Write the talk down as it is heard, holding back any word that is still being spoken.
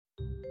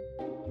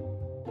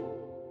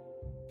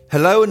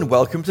Hello and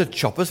welcome to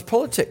Choppers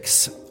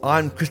Politics.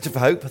 I'm Christopher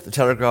Hope, the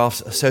Telegraph's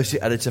Associate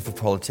Editor for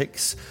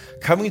Politics,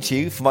 coming to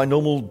you from my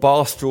normal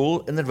bar stool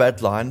in the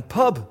Red Lion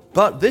pub.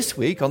 But this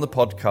week on the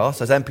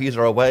podcast, as MPs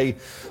are away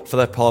for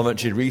their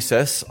parliamentary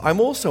recess, I'm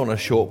also on a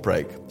short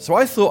break. So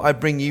I thought I'd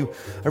bring you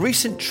a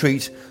recent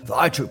treat that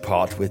I took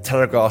part with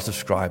Telegraph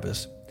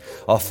subscribers.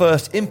 Our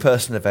first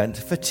in-person event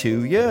for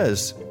 2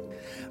 years.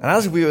 And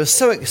as we were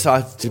so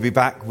excited to be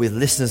back with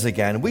listeners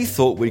again, we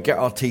thought we'd get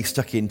our teeth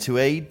stuck into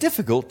a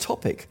difficult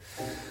topic.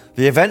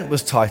 The event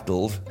was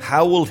titled,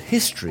 How Will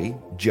History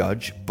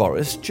Judge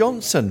Boris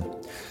Johnson?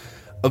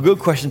 A good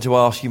question to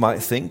ask, you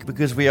might think,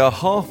 because we are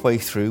halfway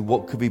through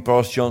what could be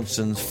Boris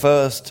Johnson's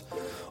first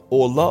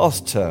or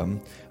last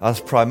term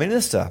as Prime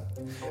Minister.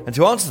 And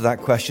to answer that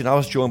question, I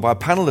was joined by a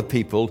panel of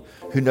people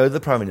who know the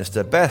Prime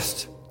Minister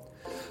best.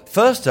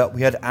 First up,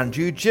 we had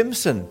Andrew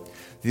Jimson,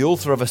 the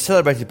author of a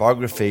celebrated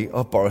biography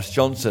of Boris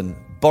Johnson,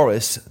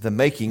 Boris, the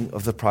Making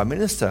of the Prime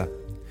Minister.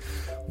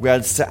 We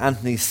had Sir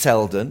Anthony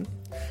Selden.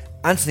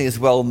 Anthony is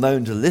well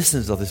known to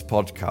listeners of this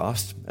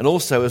podcast, and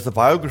also as the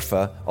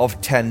biographer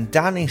of 10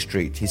 Downing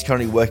Street. He's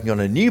currently working on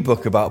a new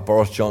book about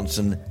Boris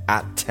Johnson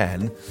at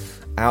 10,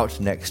 out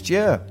next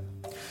year.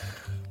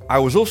 I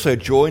was also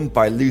joined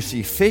by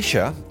Lucy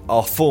Fisher,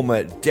 our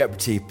former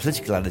deputy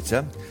political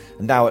editor,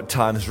 and now at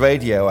Times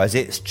Radio as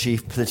its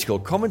chief political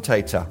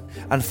commentator.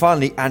 And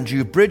finally,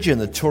 Andrew Bridgen,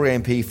 the Tory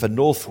MP for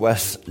North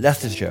West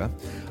Leicestershire,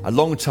 a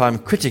long-time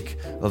critic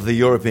of the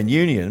European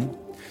Union,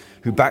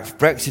 who backed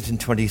Brexit in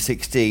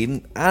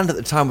 2016 and at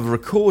the time of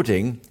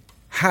recording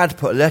had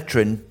put a letter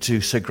in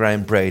to Sir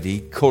Graham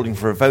Brady calling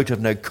for a vote of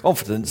no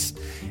confidence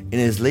in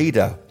his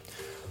leader.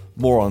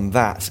 More on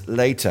that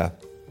later.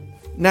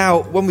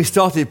 Now, when we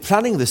started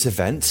planning this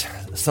event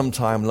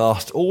sometime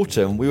last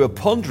autumn, we were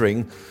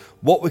pondering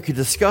what we could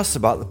discuss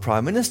about the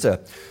Prime Minister.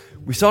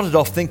 We started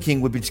off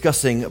thinking we'd be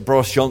discussing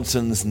Boris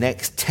Johnson's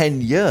next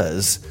 10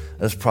 years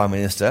as Prime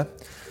Minister.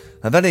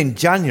 And then in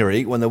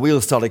January, when the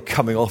wheels started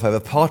coming off over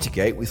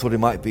Partygate, we thought it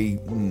might be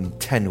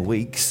 10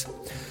 weeks.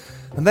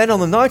 And then on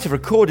the night of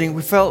recording,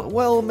 we felt,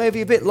 well,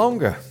 maybe a bit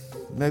longer,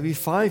 maybe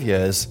 5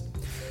 years.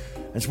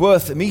 It's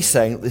worth me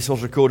saying that this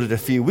was recorded a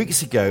few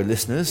weeks ago,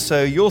 listeners,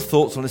 so your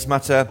thoughts on this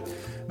matter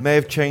may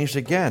have changed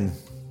again.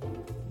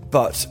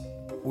 But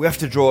we have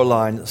to draw a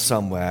line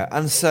somewhere.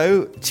 And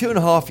so,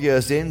 2.5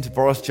 years into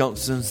Boris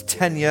Johnson's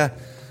tenure,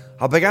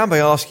 I began by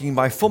asking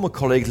my former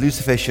colleague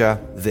Lucy Fisher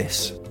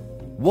this.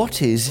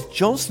 What is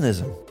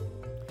Johnsonism?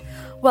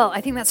 Well,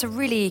 I think that's a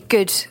really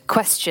good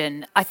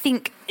question. I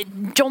think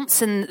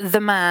Johnson,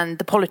 the man,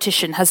 the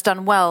politician, has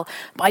done well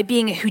by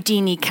being a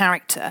Houdini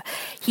character.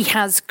 He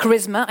has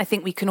charisma, I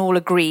think we can all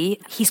agree.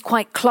 He's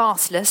quite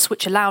classless,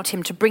 which allowed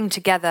him to bring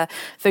together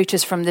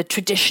voters from the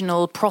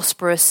traditional,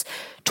 prosperous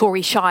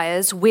Tory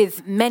shires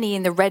with many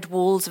in the red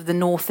walls of the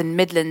North and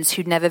Midlands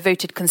who'd never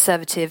voted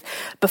Conservative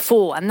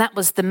before, and that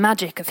was the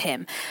magic of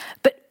him.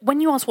 But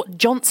when you ask what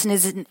Johnson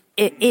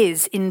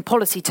is in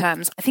policy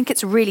terms, I think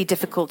it's really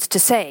difficult to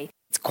say.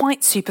 It's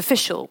quite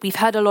superficial. We've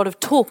had a lot of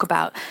talk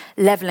about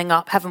levelling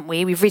up, haven't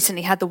we? We've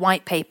recently had the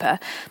white paper.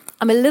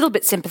 I'm a little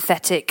bit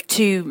sympathetic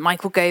to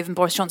Michael Gove and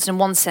Boris Johnson in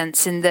one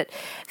sense, in that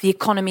the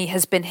economy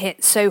has been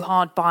hit so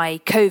hard by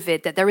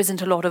COVID that there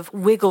isn't a lot of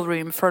wiggle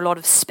room for a lot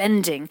of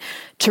spending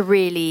to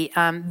really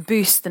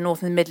boost the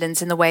North and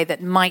Midlands in the way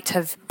that might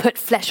have put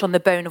flesh on the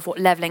bone of what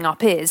levelling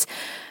up is.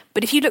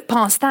 But if you look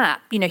past that,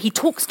 he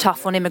talks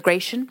tough on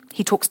immigration,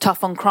 he talks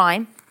tough on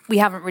crime. We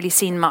haven't really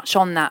seen much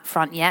on that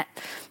front yet.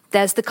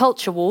 There's the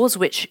culture wars,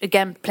 which,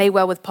 again, play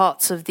well with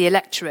parts of the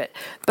electorate.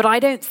 But I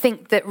don't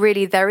think that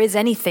really there is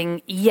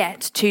anything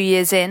yet, 2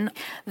 years in,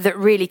 that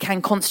really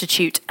can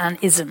constitute an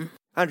ism.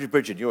 Andrew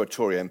Bridgen, you're a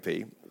Tory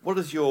MP. What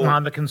is your...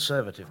 I'm a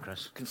Conservative,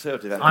 Chris.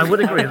 Conservative MP. I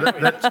would agree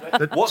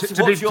that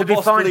what's your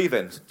boss believe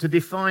in? To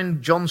define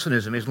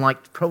Johnsonism is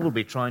like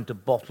probably trying to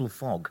bottle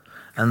fog.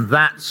 And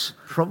that's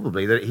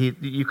probably that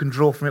you can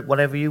draw from it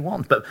whatever you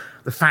want. But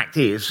the fact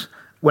is,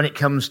 when it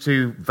comes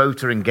to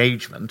voter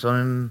engagement,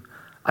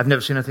 I've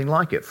never seen anything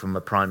like it from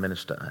a Prime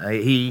Minister.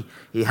 He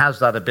has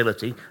that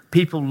ability.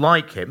 People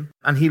like him,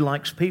 and he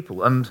likes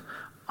people. And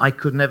I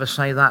could never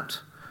say that,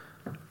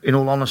 in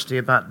all honesty,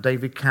 about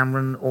David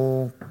Cameron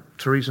or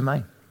Theresa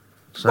May.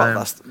 So,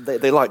 well,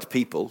 they liked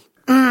people.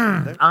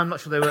 I'm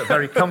not sure they were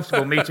very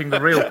comfortable meeting the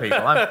real people.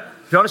 To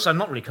be honest, I'm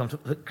not really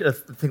comfortable. I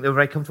think they were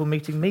very comfortable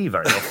meeting me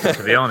very often,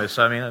 to be honest.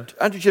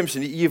 Andrew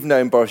Jimson, you've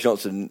known Boris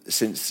Johnson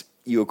since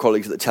you were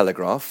colleagues at the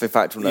Telegraph. In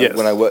fact,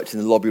 when I worked in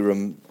the lobby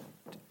room,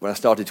 when I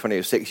started in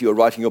 2006, you were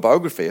writing your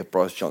biography of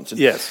Boris Johnson.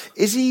 Yes.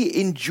 Is he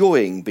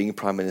enjoying being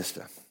Prime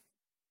Minister?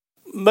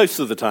 Most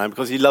of the time,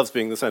 because he loves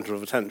being the centre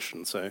of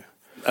attention,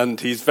 and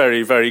he's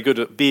very, very good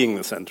at being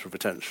the centre of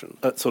attention,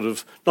 at sort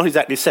of, not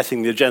exactly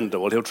setting the agenda,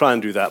 well, he'll try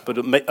and do that, but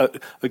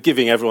at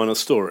giving everyone a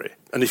story.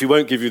 And if he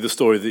won't give you the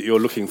story that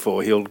you're looking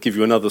for, he'll give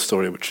you another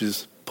story which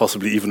is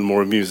possibly even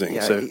more amusing.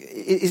 Yeah, So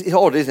it's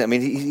odd, isn't it? I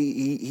mean,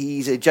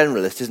 he's a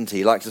generalist, isn't he?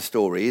 He likes a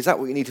story. Is that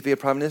what you need to be a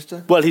Prime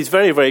Minister? well, he's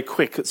very, very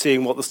quick at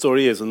seeing what the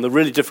story is. And the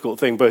really difficult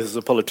thing, both as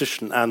a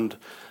politician and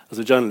as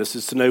a journalist,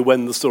 is to know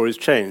when the story's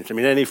changed. I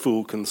mean, any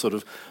fool can sort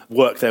of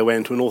work their way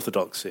into an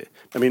orthodoxy.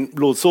 I mean,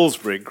 Lord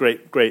Salisbury,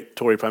 great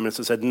Tory Prime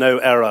Minister, said no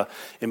error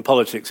in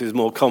politics is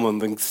more common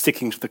than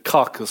sticking to the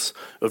carcass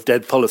of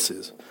dead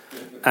policies.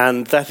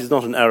 And that is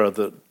not an error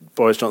that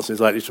Boris Johnson is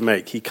likely to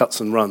make. He cuts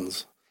and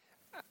runs.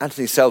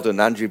 Anthony Seldon,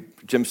 Andrew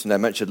Jimson there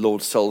mentioned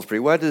Lord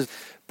Salisbury. Where does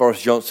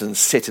Boris Johnson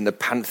sit in the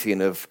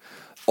pantheon of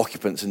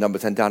occupants in number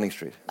 10 Downing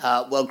Street?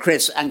 Well,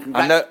 Chris, and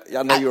I know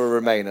you're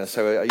a Remainer,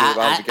 so are you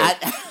about to go?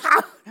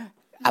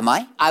 Am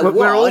I?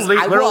 We're all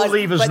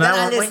leavers but now, then I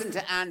aren't we? listened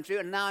to Andrew,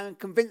 and now I'm a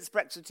convinced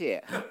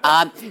Brexiteer.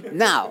 And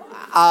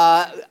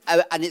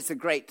it's a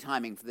great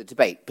timing for the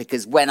debate,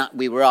 because when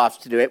we were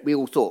asked to do it, we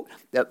all thought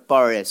that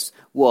Boris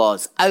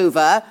was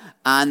over,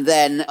 and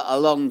then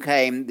along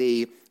came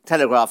the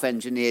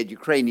telegraph-engineered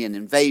Ukrainian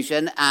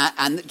invasion,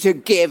 and to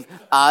give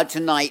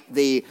tonight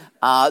the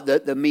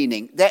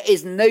meaning. There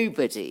is none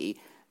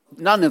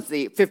of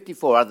the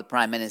 54 other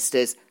prime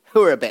ministers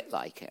who are a bit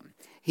like him.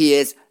 He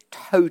is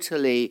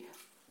totally,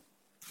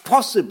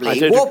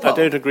 possibly I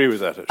don't agree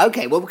with that, actually.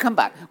 Okay, well, we'll come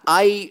back.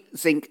 I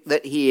think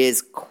that he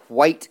is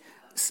quite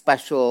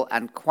special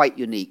and quite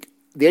unique.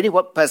 The only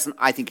person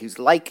I think who's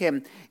like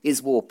him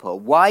is Walpole.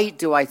 Why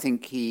do I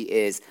think he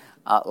is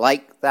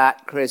like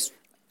that, Chris?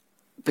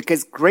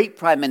 Because great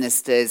prime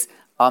ministers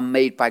are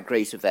made by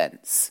great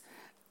events.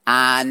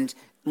 And,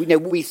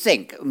 we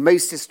think,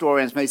 most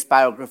historians, most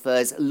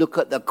biographers look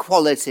at the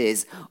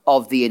qualities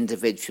of the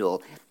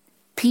individual.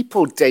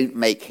 People don't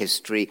make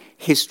history.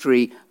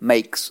 History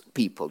makes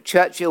people.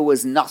 Churchill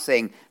was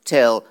nothing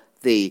till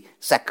the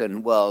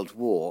Second World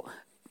War.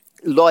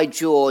 Lloyd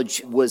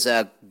George was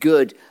a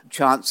good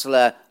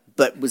chancellor,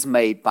 but was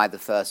made by the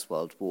First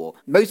World War.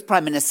 Most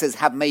prime ministers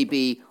have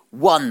maybe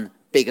one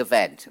big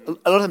event. A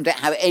lot of them don't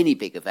have any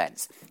big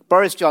events.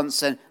 Boris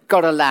Johnson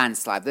got a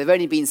landslide. There have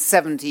only been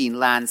 17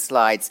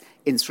 landslides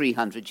in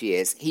 300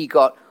 years. He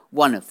got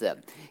one of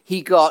them.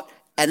 He got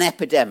an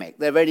epidemic.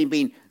 There have only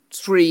been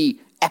 3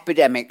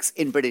 epidemics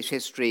in British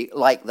history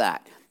like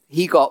that.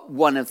 He got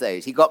one of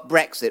those. He got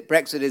Brexit.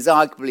 Brexit is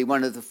arguably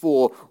one of the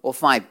 4 or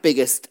 5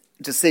 biggest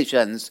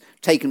decisions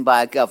taken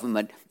by a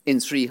government in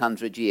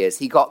 300 years.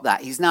 He got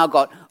that. He's now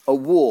got a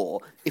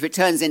war. If it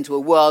turns into a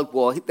world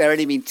war, there have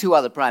only been 2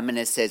 other prime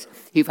ministers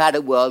who've had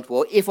a world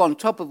war. If on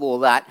top of all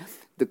that,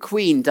 the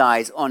Queen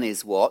dies on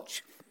his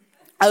watch,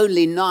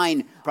 only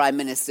 9 prime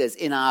ministers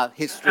in our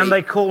history. And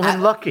they call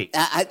him lucky.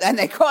 And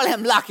they call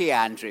him lucky,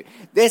 Andrew.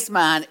 This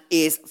man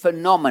is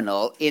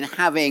phenomenal in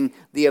having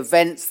the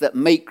events that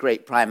make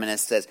great prime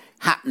ministers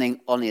happening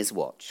on his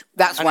watch.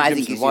 That's why I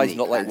think he's unique,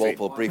 not like Andrew.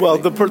 Walpole briefly? Well,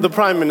 the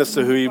Prime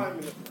Minister who he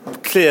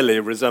clearly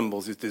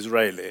resembles is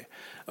Disraeli.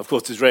 Of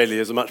course, Disraeli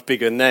is a much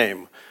bigger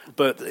name,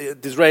 but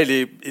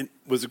Disraeli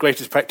was the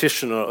greatest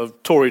practitioner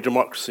of Tory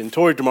democracy, and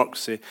Tory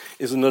democracy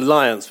is an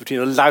alliance between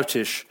a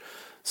loutish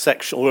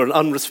section or an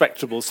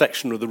unrespectable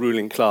section of the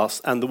ruling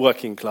class and the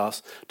working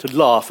class to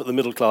laugh at the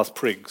middle-class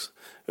prigs.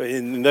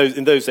 In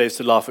those days,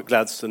 to laugh at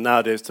Gladstone,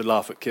 nowadays to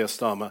laugh at Keir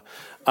Starmer,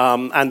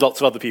 and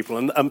lots of other people.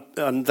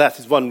 And that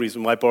is one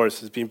reason why Boris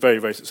has been very,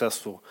 very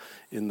successful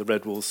in the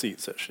red wall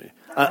seats, actually.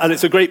 And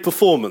it's a great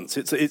performance.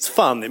 It's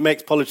fun. It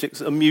makes politics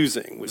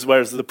amusing,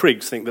 whereas the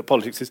prigs think that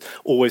politics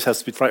always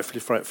has to be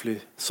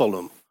frightfully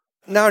solemn.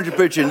 Now, Andrew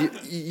Bridgen,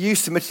 you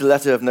submitted a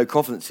letter of no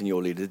confidence in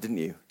your leader, didn't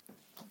you?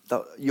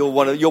 You're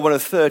one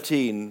of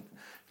 13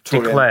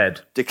 Tory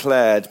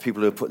declared people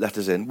who have put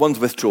letters in. One's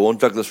withdrawn,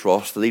 Douglas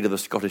Ross, the leader of the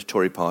Scottish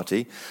Tory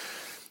party.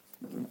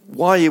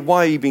 Why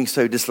are you being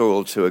so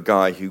disloyal to a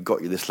guy who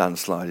got you this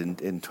landslide in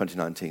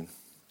 2019?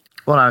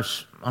 Well, I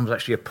was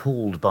actually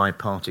appalled by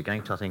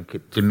Partygate. I think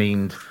it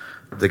demeaned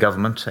the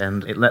government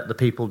and it let the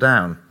people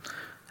down.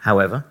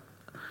 However,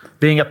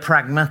 being a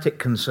pragmatic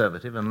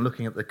Conservative and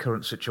looking at the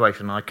current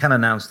situation, I can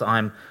announce that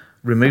I'm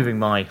removing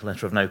my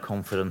letter of no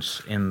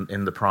confidence in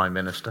the Prime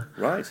Minister.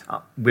 Right.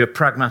 We're a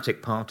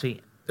pragmatic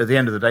party. At the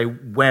end of the day,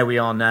 where we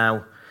are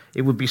now,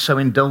 it would be so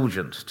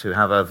indulgent to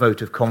have a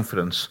vote of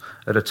confidence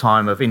at a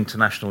time of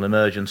international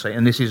emergency,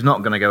 and this is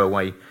not going to go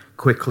away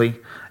quickly.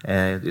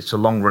 It's a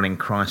long-running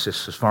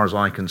crisis as far as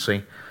I can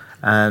see,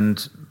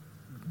 and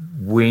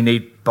we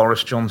need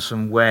Boris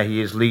Johnson where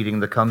he is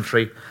leading the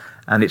country,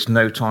 and it's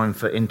no time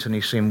for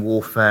internecine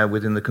warfare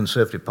within the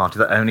Conservative Party.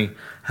 That only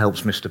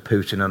helps Mr.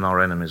 Putin and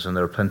our enemies, and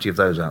there are plenty of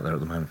those out there at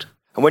the moment.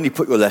 And when you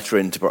put your letter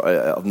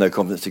of no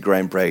confidence to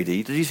Graham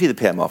Brady, did you see the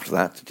PM after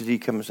that? Did he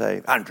come and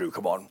say, Andrew,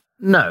 come on?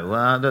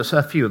 No, there's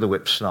a few of the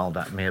whips snarled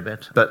at me a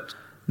bit. But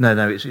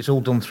no, it's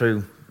all done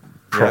through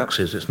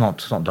proxies. Yeah. It's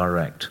not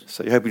direct.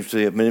 So you're hoping to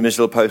see a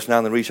ministerial post now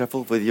in the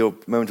reshuffle with your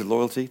moment of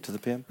loyalty to the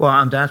PM? Well,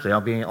 undoubtedly,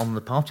 I'll be on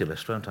the party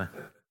list, won't I?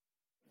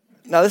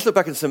 Now, let's look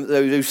back at some of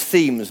those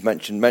themes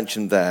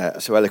mentioned there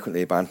so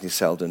eloquently by Anthony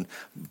Seldon.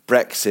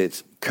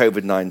 Brexit,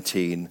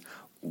 COVID-19,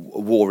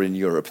 war in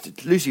Europe.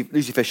 Lucy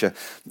Fisher,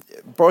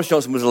 Boris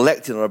Johnson was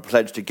elected on a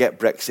pledge to get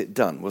Brexit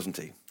done, wasn't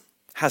he?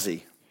 Has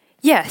he?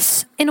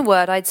 Yes, in a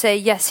word, I'd say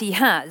yes, he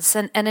has.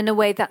 And in a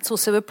way, that's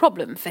also a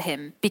problem for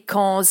him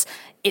because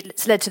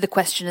it's led to the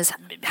question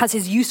has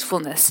his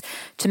usefulness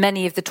to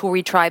many of the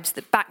Tory tribes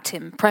that backed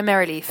him,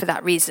 primarily for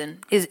that reason,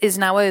 is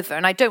now over.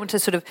 And I don't want to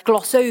sort of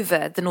gloss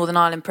over the Northern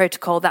Ireland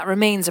Protocol. That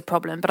remains a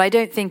problem, but I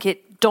don't think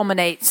it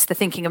dominates the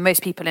thinking of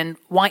most people in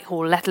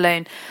Whitehall, let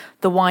alone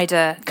the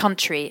wider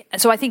country.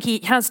 So I think he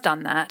has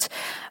done that.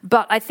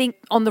 But I think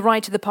on the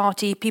right of the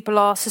party, people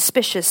are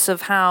suspicious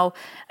of how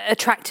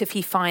attractive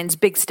he finds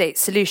big state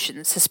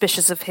solutions,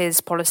 suspicious of his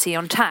policy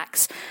on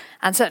tax.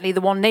 And certainly the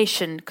One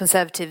Nation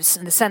Conservatives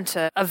in the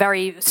centre are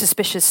very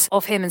suspicious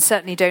of him and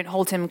certainly don't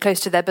hold him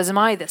close to their bosom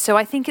either. So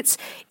I think it's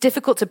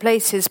difficult to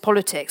place his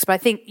politics, but I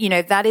think,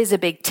 that is a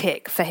big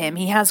tick for him.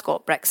 He has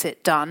got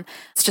Brexit done.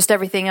 It's just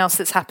everything else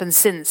that's happened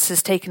since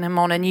has taken him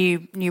on a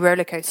new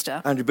roller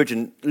coaster. Andrew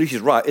Bridgen,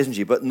 Lucy's right, isn't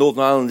she? But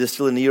Northern Ireland is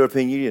still in the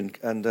European Union,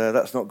 and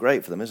that's not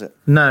great for them, is it?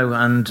 No,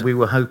 and we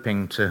were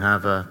hoping to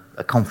have a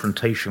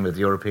confrontation with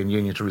the European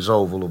Union to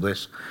resolve all of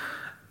this.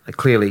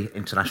 Clearly,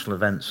 international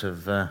events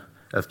have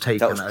taken...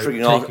 That was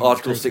triggering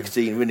Article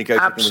 16,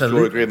 renegotiating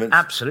withdrawal agreements.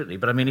 Absolutely,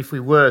 but I mean, if we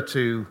were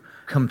to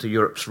come to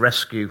Europe's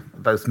rescue,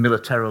 both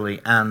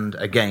militarily and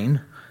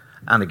again,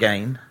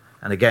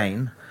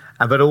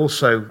 but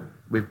also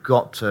we've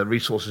got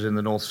resources in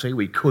the North Sea.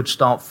 We could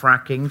start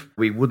fracking.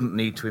 We wouldn't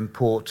need to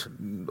import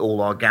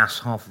all our gas,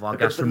 half of our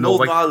gas from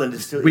Norway. Northern Ireland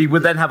is still... We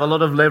would then have a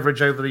lot of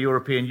leverage over the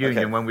European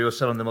Union when we were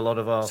selling them a lot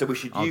of our gas. So we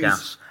should use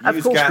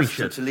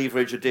gas to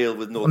leverage a deal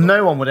with Northern Ireland.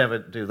 No one would ever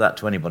do that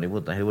to anybody,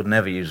 would they? He would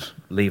never use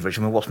leverage.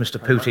 I mean, what's Mr.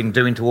 Putin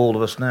doing to all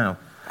of us now?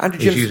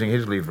 He's using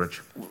his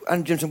leverage.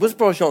 And Jimson, was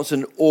Boris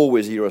Johnson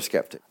always a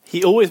Eurosceptic?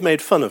 He always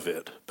made fun of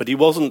it, but he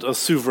wasn't a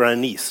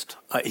souverainiste.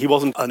 He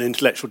wasn't an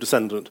intellectual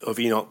descendant of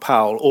Enoch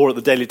Powell or at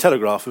the Daily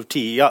Telegraph of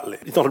T.E. Utley.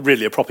 He's not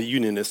really a proper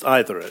unionist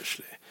either,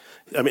 actually.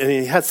 I mean,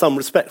 he had some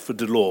respect for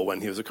Delors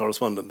when he was a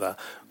correspondent there,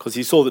 because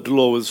he saw that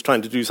Delors was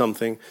trying to do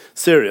something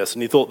serious,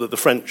 and he thought that the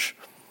French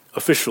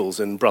officials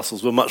in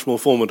Brussels were much more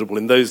formidable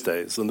in those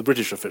days than the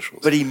British officials.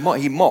 But he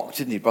mocked,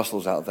 didn't he,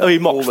 Brussels out there? Oh, he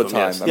mocked all the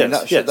time.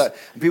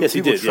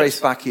 People trace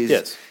back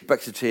his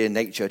Brexiteer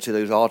nature to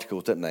those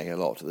articles, didn't they, a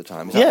lot of the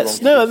time?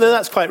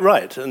 That's quite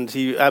right. And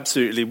he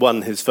absolutely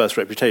won his first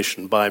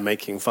reputation by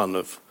making fun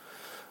of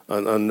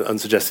and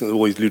suggesting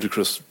all these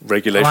ludicrous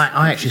regulations. Well,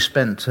 I actually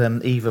spent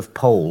eve of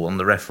poll on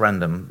the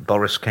referendum.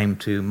 Boris came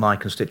to my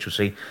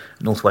constituency,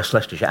 northwest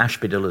Leicestershire,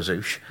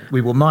 Ashby-de-la-Zouch.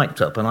 We were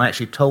mic'd up, and I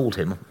actually told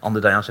him on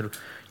the day, I said,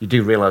 "You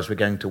do realise we're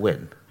going to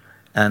win?"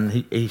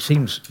 And he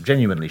seems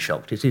genuinely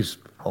shocked. It is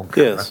on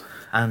camera. Yes.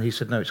 And he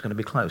said, "No, it's going to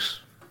be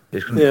close.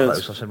 It's going to be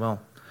close." I said, "Well,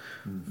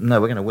 no,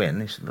 we're going to win."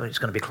 He said, "Well, it's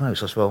going to be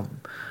close." I said, "Well,"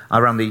 I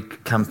ran the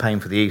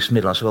campaign for the East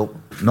Midlands. I said,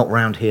 "Well, not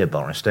round here,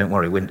 Boris, don't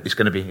worry. It's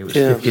going to be..." It was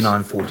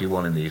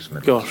 59-41 in the East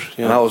Midlands. Gosh,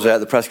 yeah. And I was at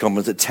the press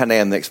conference at 10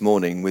 a.m. next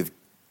morning with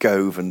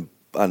Gove and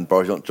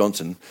Boris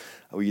Johnson.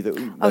 I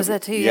was there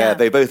too, Yeah,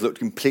 they both looked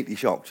completely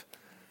shocked.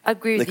 I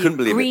agree with They couldn't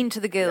believe green it. to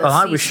the gills. Well,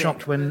 I was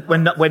shocked when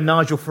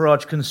Nigel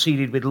Farage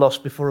conceded we'd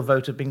lost before a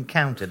vote had been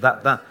counted.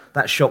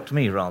 That shocked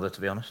me, rather, to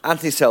be honest.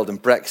 Anthony Selden,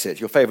 Brexit,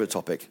 your favourite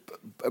topic.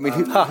 I mean,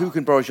 who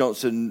can Boris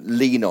Johnson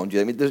lean on?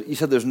 I mean, you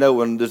said there's no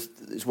one.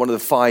 It's one of the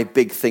 5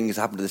 big things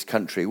that happened to this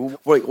country.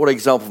 What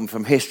example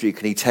from history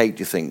can he take,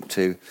 do you think,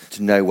 to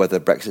know whether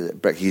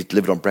he's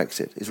delivered on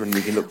Brexit? Is there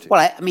anything he can look to?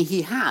 Well, I mean,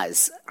 he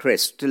has,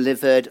 Chris,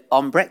 delivered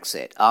on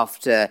Brexit.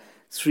 After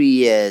 3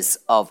 years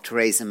of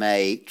Theresa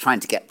May trying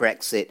to get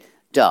Brexit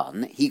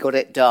done, he got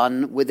it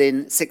done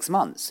within 6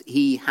 months.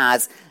 He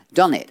has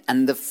done it.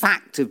 And the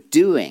fact of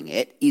doing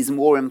it is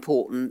more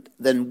important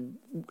than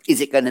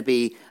is it going to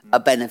be a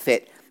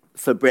benefit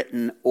for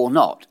Britain or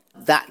not.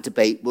 That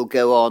debate will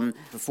go on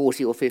for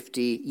 40 or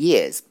 50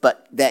 years.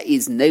 But there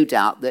is no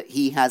doubt that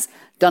he has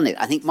done it.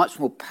 I think much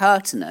more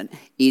pertinent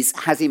is,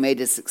 has he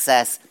made a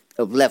success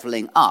of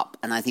levelling up?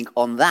 And I think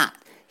on that,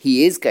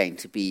 he is going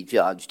to be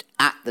judged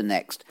at the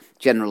next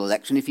general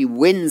election. If he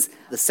wins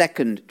the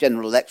second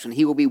general election,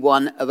 he will be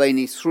one of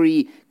only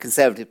 3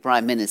 Conservative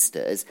prime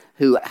ministers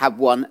who have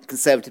won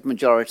Conservative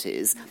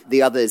majorities,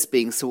 the others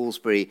being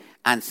Salisbury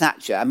and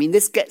Thatcher. I mean,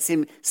 this gets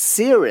him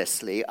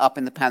seriously up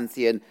in the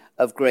pantheon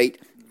of great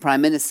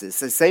prime ministers.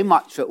 So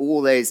much for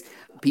all those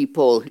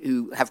people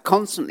who have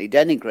constantly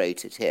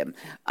denigrated him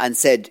and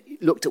said,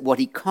 looked at what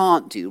he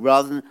can't do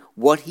rather than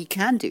what he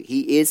can do.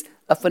 He is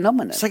a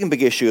phenomenon. The second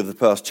big issue of the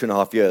past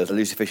 2.5 years,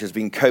 Lucy Fisher, has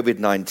been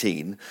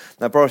COVID-19.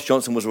 Now, Boris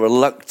Johnson was a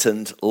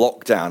reluctant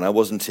lockdowner,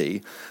 wasn't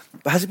he?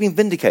 But has he been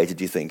vindicated,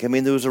 do you think? I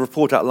mean, there was a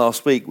report out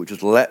last week which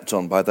was leapt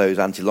on by those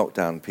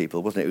anti-lockdown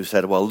people, wasn't it, who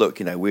said, well,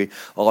 look,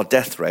 our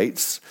death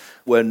rates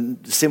were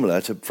similar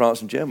to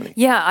France and Germany.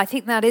 Yeah, I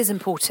think that is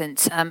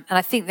important. And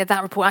I think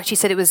that report actually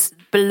said it was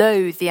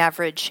below the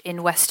average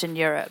in Western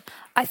Europe.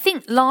 I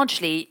think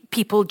largely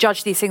people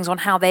judge these things on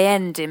how they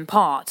end in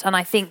part. And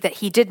I think that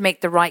he did make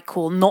the right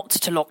call not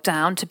to lock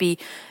down, to be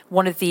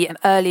one of the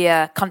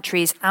earlier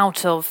countries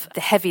out of the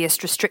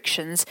heaviest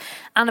restrictions.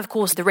 And of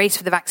course, the race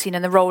for the vaccine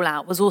and the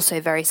rollout was also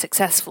very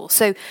successful.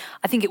 So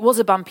I think it was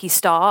a bumpy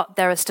start.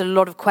 There are still a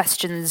lot of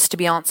questions to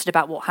be answered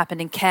about what happened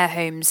in care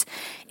homes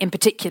in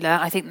particular.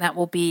 I think that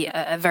will be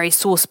a very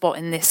sore spot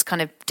in this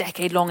kind of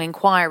decade-long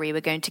inquiry we're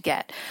going to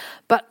get.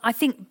 But I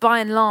think by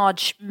and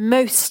large,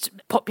 most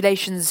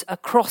populations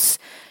across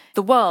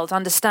the world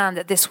understand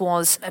that this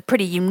was a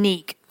pretty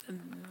unique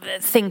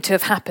thing to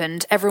have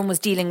happened. Everyone was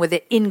dealing with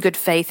it in good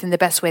faith in the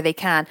best way they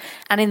can.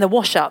 And in the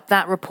wash-up,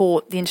 that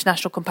report, the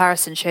international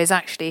comparison, shows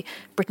actually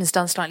Britain's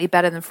done slightly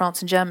better than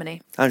France and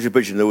Germany. Andrew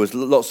Bridgen, there was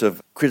lots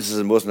of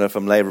criticism, wasn't there,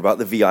 from Labour about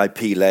the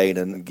VIP lane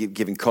and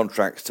giving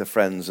contracts to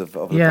friends of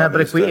the Prime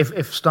Minister. But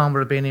if Starmer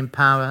had been in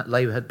power,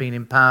 Labour had been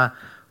in power,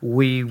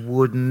 we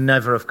would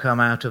never have come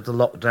out of the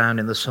lockdown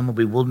in the summer.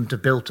 We wouldn't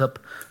have built up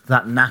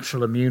that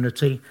natural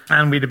immunity.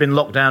 And we'd have been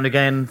locked down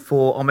again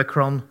for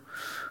Omicron,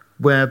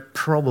 where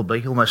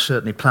probably, almost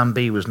certainly, Plan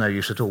B was no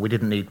use at all. We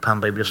didn't need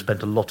Plan B. We just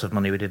spent a lot of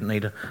money we didn't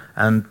need.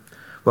 And,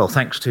 well,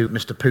 thanks to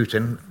Mr.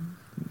 Putin,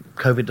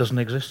 COVID doesn't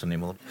exist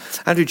anymore.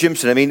 Andrew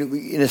Jimson, I mean,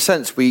 in a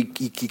sense, he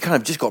kind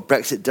of just got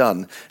Brexit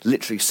done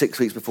literally 6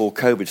 weeks before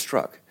COVID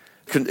struck.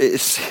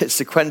 It's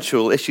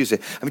sequential issues here.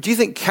 I mean, do you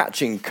think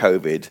catching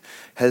COVID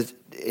has,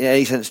 in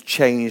any sense,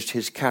 changed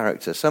his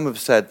character? Some have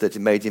said that it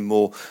made him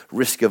more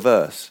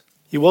risk-averse.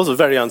 He was a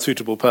very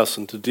unsuitable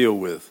person to deal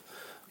with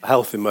a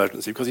health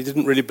emergency because he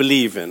didn't really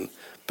believe in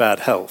bad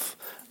health.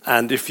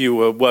 And if you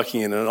were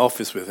working in an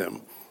office with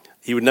him,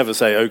 he would never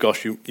say, oh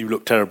gosh, you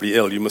look terribly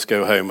ill, you must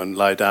go home and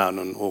lie down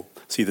or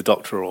see the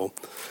doctor, or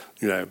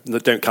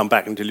don't come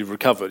back until you've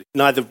recovered.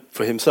 Neither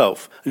for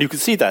himself. And you could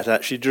see that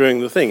actually during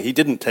the thing. He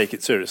didn't take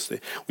it seriously.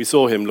 We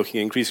saw him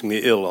looking increasingly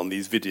ill on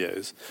these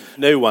videos.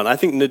 No one, I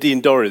think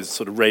Nadine Dorries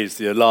sort of raised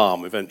the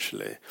alarm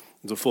eventually,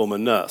 as a former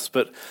nurse.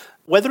 But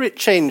whether it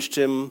changed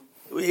him,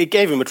 it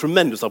gave him a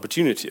tremendous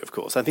opportunity, of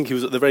course. I think he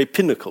was at the very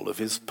pinnacle of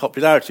his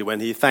popularity when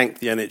he thanked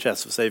the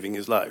NHS for saving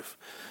his life.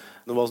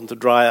 There wasn't a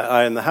dry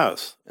eye in the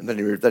house. And then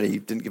he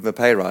didn't give him a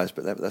pay rise,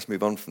 but let's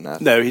move on from that.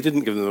 No, he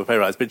didn't give them a pay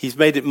rise, but he's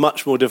made it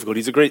much more difficult.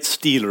 He's a great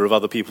stealer of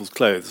other people's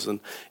clothes, and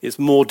it's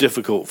more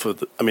difficult for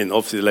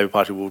obviously the Labour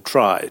Party will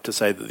try to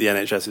say that the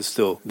NHS is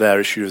still their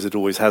issue as it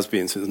always has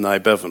been since Nye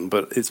Bevan,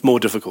 but it's more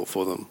difficult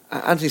for them.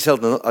 Anthony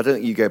Seldon, I don't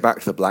think you go back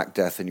to the Black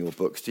Death in your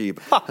books, do you?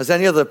 Has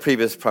any other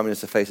previous Prime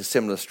Minister faced a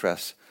similar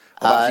stress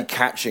of actually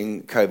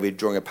catching COVID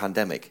during a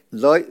pandemic?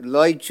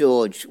 Lloyd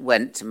George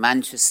went to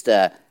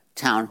Manchester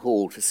Town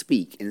Hall to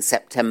speak in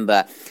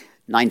September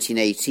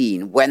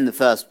 1918, when the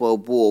First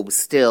World War was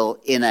still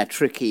in a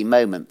tricky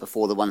moment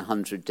before the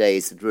 100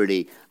 days had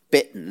really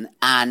bitten.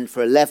 And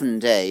for 11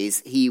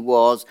 days, he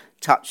was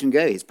touch and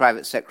go. His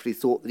private secretary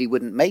thought that he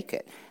wouldn't make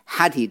it.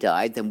 Had he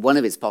died, then one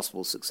of his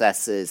possible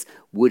successors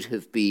would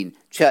have been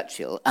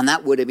Churchill, and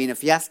that would have been a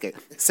fiasco.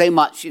 So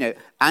much,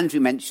 Andrew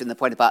mentioned the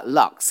point about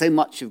luck. So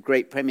much of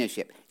great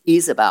premiership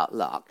is about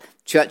luck.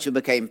 Churchill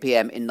became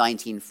PM in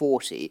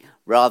 1940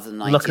 rather than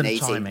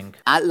 1980. Luck and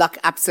timing. Luck,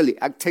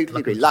 absolutely. I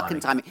totally agree. Luck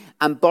and timing.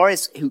 And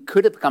Boris, who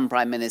could have become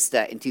Prime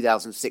Minister in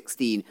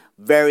 2016,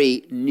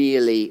 very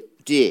nearly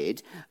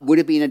did, would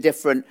have been a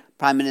different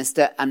Prime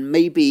Minister, and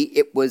maybe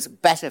it was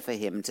better for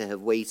him to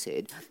have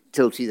waited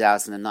till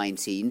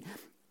 2019.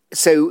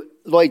 So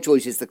Lloyd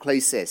George is the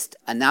closest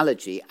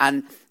analogy,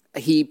 and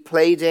he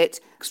played it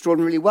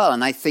extraordinarily well.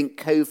 And I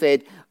think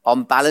COVID,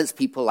 on balance,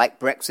 people like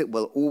Brexit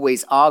will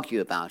always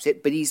argue about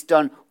it, but he's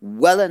done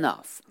well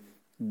enough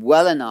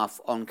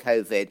on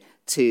COVID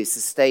to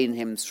sustain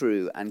him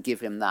through and give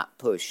him that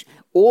push.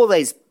 All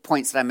those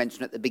points that I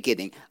mentioned at the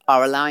beginning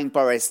are allowing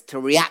Boris to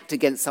react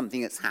against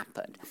something that's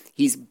happened.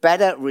 He's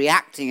better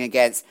reacting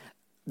against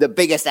the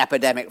biggest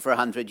epidemic for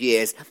 100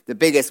 years, the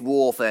biggest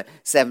war for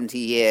 70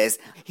 years.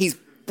 He's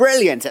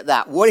brilliant at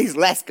that. What he's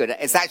less good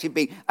at is actually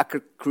being a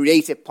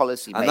creative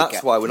policy maker. And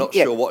that's why we're not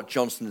sure what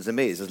Johnsonism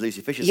is, as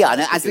Lucy Fisher said. Yeah,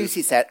 and as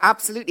Lucy said,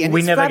 absolutely. And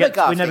we never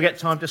get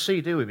time to see,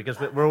 do we? Because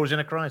we're always in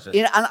a crisis.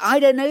 And I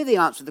don't know the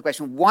answer to the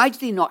question, why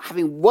did he not,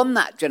 having won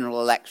that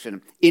general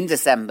election in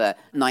December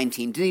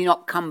 19, did he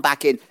not come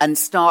back in and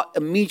start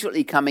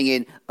immediately coming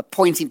in,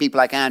 appointing people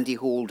like Andy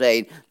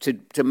Haldane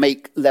to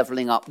make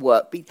levelling up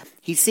work?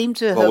 He seemed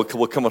to have... Well,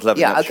 we'll come on to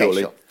levelling up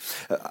shortly. Sure.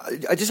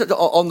 Just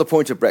on the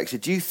point of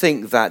Brexit, do you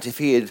think that if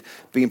he had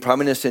been Prime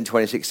Minister in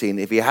 2016,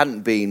 if he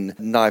hadn't been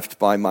knifed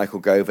by Michael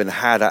Gove, and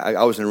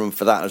I was in a room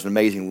for that, it was an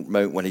amazing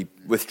moment when he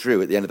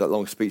withdrew at the end of that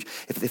long speech,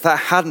 if that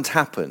hadn't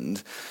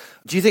happened,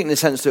 do you think in the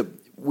sense that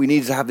we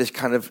needed to have this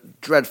kind of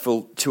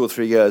dreadful 2 or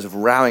 3 years of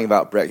rowing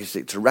about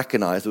Brexit to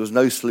recognise there was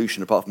no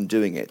solution apart from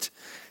doing it?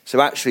 So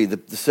actually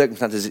the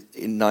circumstances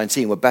in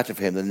 19 were better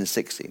for him than in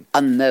 16.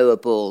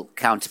 Unknowable,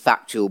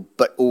 counterfactual,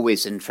 but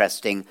always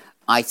interesting.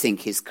 I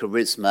think his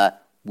charisma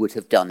would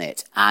have done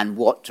it. And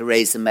what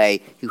Theresa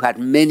May, who had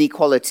many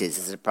qualities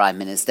as a Prime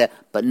Minister,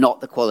 but not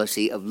the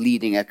quality of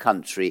leading a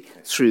country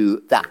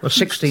through that. Well,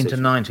 16 to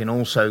 19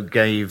 also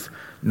gave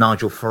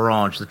Nigel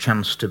Farage the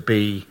chance to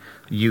be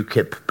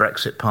UKIP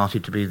Brexit Party,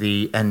 to be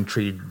the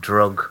entry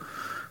drug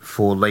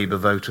for Labour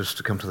voters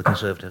to come to the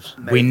Conservatives.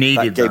 We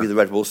needed that. Gave you the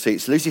red wall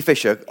seats. Lucy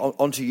Fisher,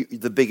 on to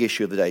the big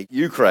issue of the day.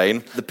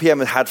 Ukraine. The PM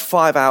had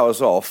 5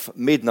 hours off,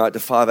 midnight to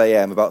 5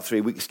 a.m, about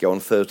 3 weeks ago on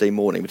Thursday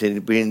morning,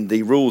 between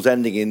the rules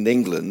ending in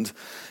England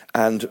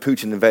and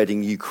Putin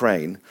invading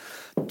Ukraine.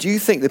 Do you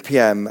think the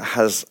PM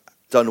has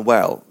done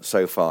well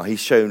so far? He's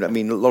shown, a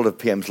lot of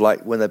PMs,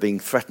 like when they're being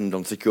threatened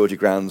on security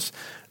grounds,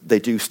 they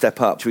do step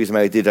up. Theresa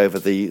May did over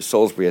the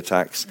Salisbury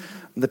attacks.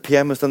 The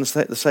PM has done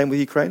the same with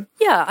Ukraine?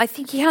 Yeah, I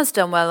think he has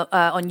done well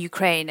on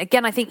Ukraine.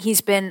 Again, I think he's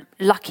been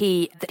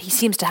lucky that he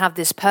seems to have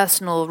this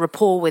personal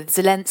rapport with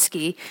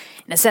Zelensky.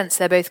 In a sense,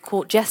 they're both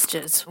court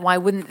jesters. Why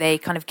wouldn't they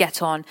kind of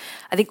get on?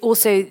 I think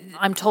also,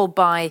 I'm told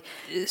by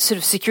sort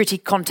of security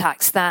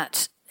contacts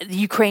that the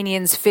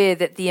Ukrainians fear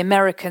that the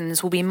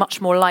Americans will be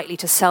much more likely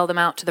to sell them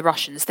out to the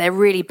Russians. They're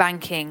really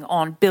banking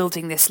on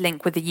building this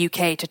link with the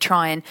UK to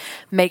try and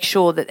make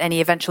sure that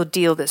any eventual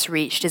deal that's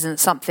reached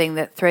isn't something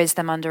that throws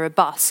them under a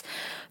bus.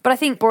 But I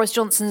think Boris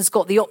Johnson's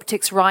got the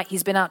optics right.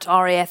 He's been out to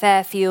RAF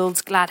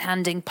airfields,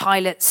 glad-handing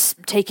pilots,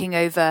 taking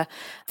over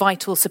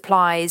vital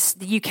supplies.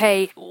 The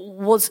UK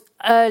was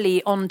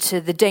early onto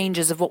the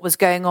dangers of what was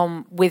going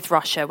on with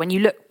Russia. When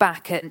you look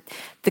back at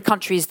the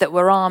countries that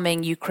were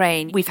arming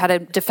Ukraine, we've had a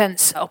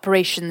defence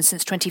operation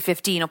since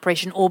 2015,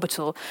 Operation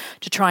Orbital,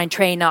 to try and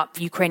train up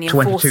Ukrainian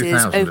forces.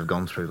 22,000 have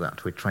gone through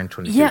that. We trained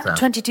 22,000. Yeah,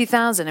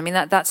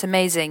 22,000. That's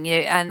amazing.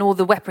 And all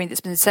the weaponry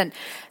that's been sent.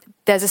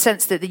 There's a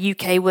sense that the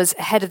UK was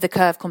ahead of the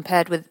curve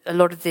compared with a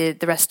lot of the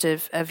rest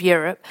of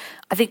Europe.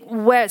 I think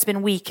where it's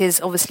been weak is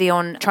obviously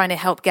on trying to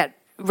help get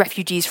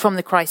refugees from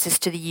the crisis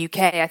to the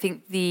UK. I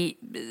think the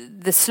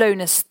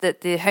slowness that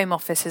the Home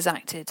Office has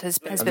acted has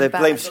been bad. They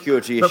blame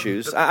security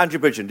issues. Andrew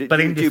Bridgen,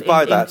 do you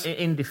buy that?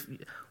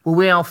 Well,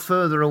 we are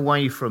further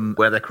away from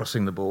where they're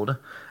crossing the border.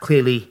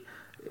 Clearly,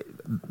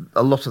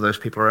 a lot of those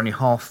people are only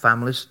half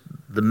families.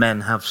 The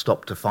men have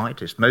stopped to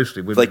fight. It's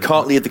mostly women. They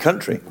can't leave the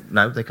country.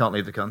 No, they can't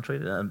leave the country.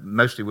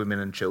 Mostly women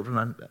and children.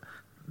 And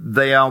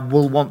they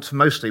want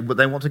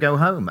to go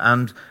home.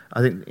 And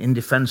I think in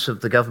defence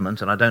of the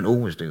government, and I don't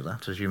always do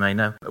that, as you may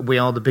know, we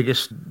are the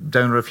biggest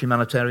donor of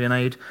humanitarian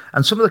aid.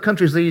 And some of the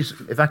countries these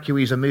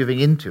evacuees are moving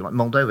into, like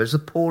Moldova, is the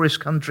poorest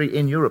country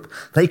in Europe.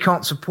 They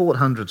can't support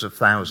hundreds of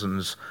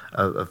thousands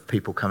of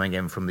people coming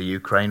in from the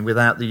Ukraine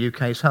without the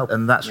UK's help.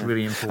 And that's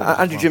really important.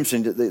 Andrew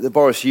Jimson, the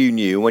Boris you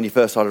knew when you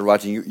first started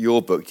writing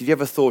your book, did you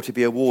ever thought he'd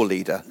be a war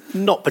leader?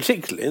 Not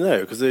particularly,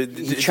 no. Because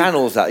he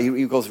channels that.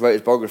 He also wrote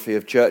his biography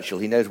of Churchill.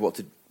 He knows what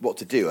to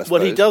do, I suppose.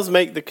 Well, he does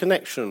make the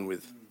connection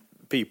with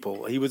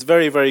people. He was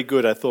very, very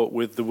good, I thought,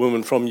 with the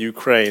woman from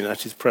Ukraine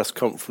at his press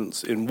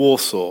conference in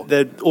Warsaw.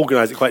 They'd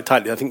organised it quite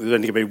tightly. I think there was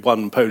only going to be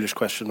one Polish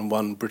question and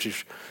one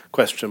British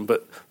question,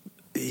 but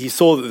he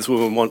saw that this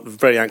woman was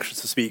very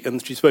anxious to speak,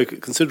 and she spoke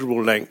at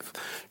considerable length.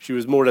 She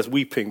was more or less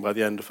weeping by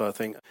the end of her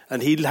thing.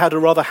 And he had a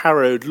rather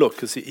harrowed look,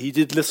 because he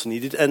did listen, he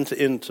did enter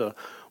into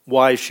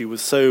why she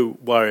was so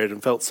worried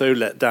and felt so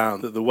let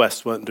down that the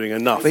West weren't doing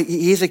enough. But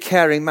he is a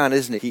caring man,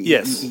 isn't he?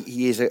 Yes.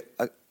 He is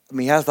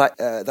he has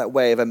that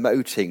way of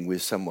emoting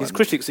with someone. His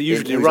critics are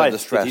usually right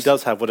that he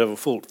does have whatever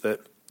fault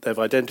that they've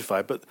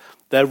identified, but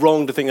they're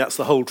wrong to think that's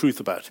the whole truth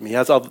about him. There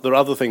are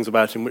other things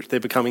about him which they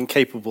become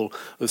incapable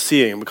of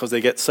seeing because they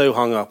get so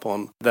hung up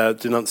on their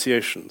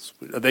denunciations.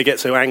 They get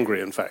so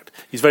angry, in fact.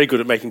 He's very good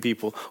at making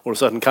people, or a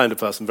certain kind of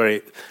person,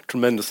 very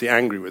tremendously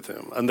angry with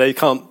him, and they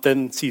can't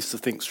then cease to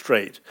think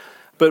straight.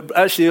 But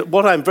actually,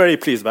 what I'm very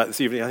pleased about this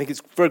evening, I think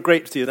it's very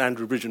great to see that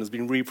Andrew Bridgen has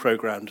been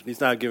reprogrammed, and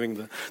he's now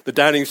giving the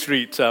Downing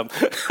Street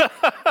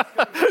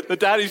the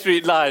Downing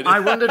Street line. I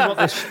wondered what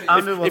this.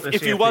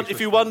 If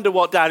you wonder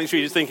what Downing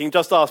Street is thinking,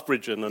 just ask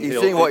Bridgen, and he's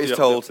seeing what he's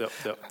told.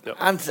 Yep.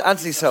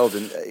 Anthony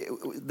Selden,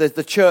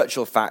 the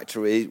Churchill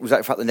factor was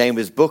in fact the name of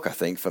his book, I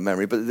think, from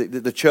memory.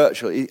 But the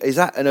Churchill, is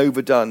that an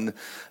overdone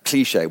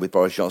cliche with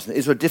Boris Johnson?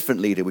 Is there a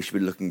different leader we should be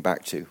looking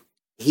back to?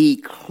 He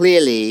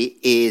clearly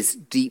is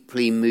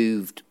deeply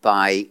moved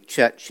by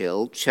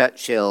Churchill.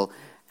 Churchill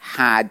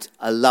had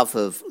a love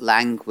of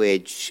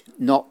language,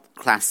 not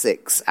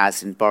classics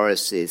as in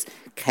Boris's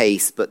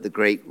case, but the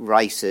great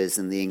writers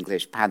in the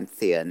English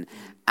pantheon.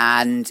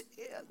 And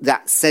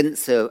that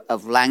sense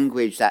of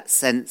language, that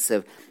sense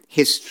of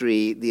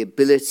history, the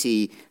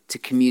ability to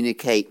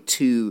communicate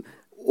to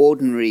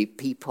ordinary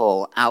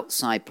people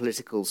outside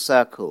political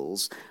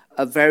circles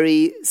are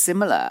very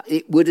similar.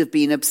 It would have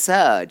been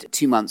absurd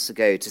 2 months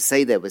ago to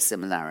say there were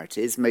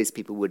similarities. Most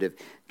people would have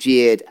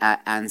jeered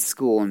and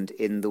scorned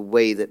in the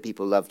way that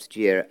people love to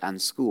jeer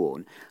and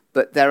scorn.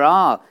 But there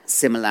are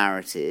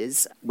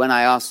similarities. When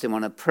I asked him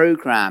on a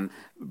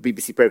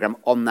BBC programme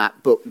on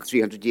that book,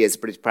 300 Years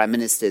of British Prime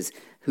Ministers,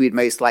 who he'd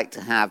most like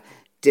to have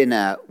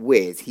dinner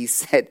with, he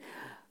said,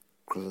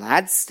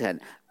 Gladstone.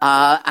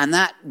 And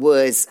that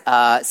was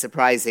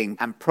surprising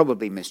and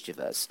probably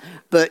mischievous.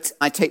 But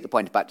I take the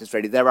point about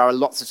Disraeli. There are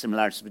lots of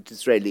similarities with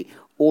Disraeli.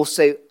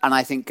 Also, and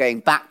I think going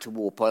back to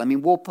Walpole,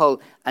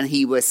 Walpole and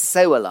he were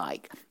so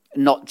alike.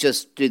 Not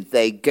just did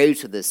they go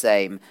to the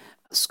same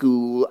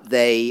school.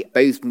 They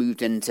both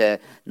moved into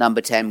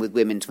number 10 with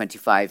women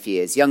 25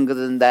 years younger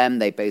than them.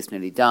 They both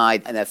nearly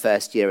died in their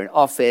first year in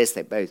office.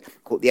 They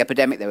both caught the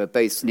epidemic. They were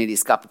both nearly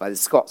scuppered by the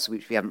Scots,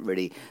 which we haven't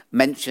really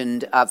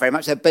mentioned very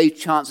much. They're both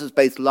chancellors,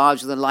 both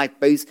larger than life,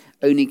 both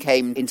only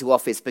came into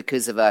office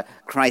because of a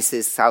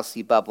crisis, South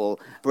Sea bubble,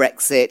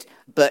 Brexit.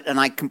 And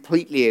I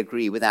completely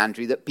agree with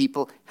Andrew that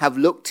people have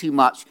looked too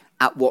much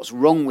at what's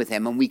wrong with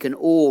him, and we can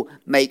all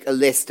make a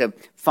list of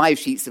 5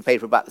 sheets of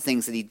paper about the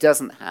things that he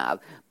doesn't have,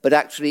 but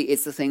actually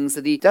it's the things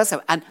that he does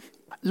have. And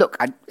look,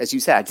 as you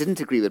said, I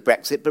didn't agree with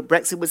Brexit, but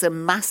Brexit was a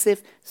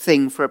massive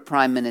thing for a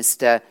Prime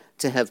Minister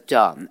to have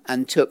done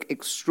and took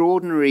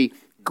extraordinary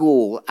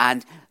gall,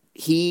 and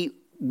he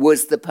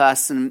was the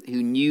person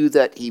who knew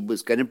that he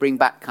was going to bring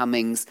back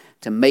Cummings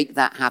to make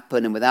that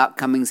happen, and without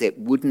Cummings it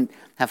wouldn't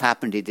have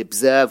happened. He'd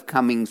observed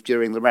Cummings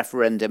during the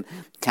referendum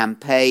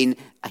campaign.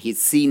 He'd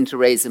seen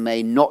Theresa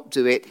May not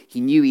do it.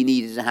 He knew he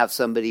needed to have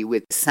somebody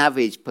with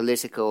savage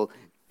political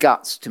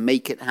guts to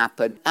make it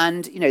happen.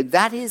 And,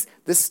 that is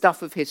the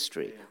stuff of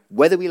history,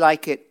 whether we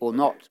like it or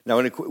not. Now,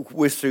 I'm going to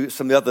whiz through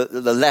some of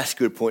the less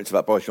good points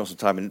about Boris Johnson's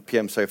time in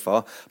PM so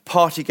far.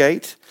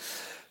 Partygate.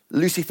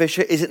 Lucy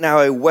Fisher, is it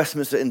now a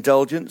Westminster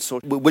indulgence, or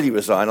will he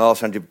resign? I'll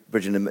ask Andrew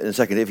Bridgen in a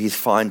second if he's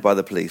fined by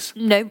the police.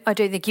 No, I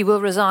don't think he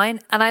will resign.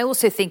 And I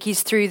also think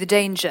he's through the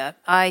danger.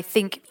 I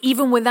think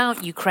even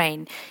without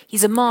Ukraine,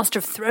 he's a master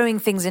of throwing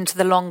things into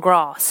the long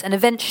grass. And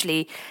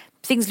eventually,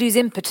 things lose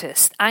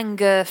impetus.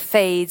 Anger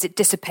fades, it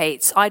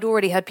dissipates. I'd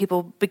already heard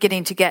people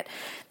beginning to get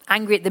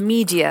angry at the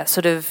media,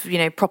 sort of,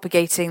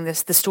 propagating the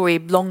story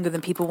longer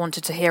than people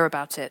wanted to hear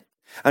about it.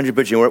 Andrew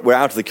Bridgen, we're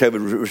out of the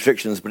COVID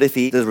restrictions, but if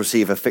he does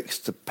receive a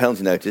fixed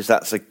penalty notice,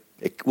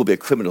 it will be a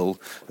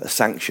criminal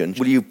sanction.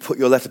 Will you put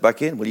your letter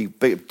back in? Will you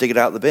dig it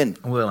out of the bin?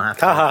 We'll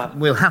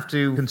have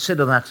to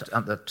consider that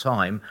at the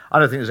time. I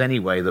don't think there's any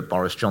way that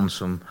Boris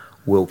Johnson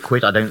will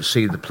quit. I don't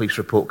see the police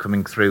report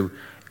coming through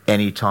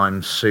any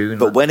time soon.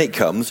 But when it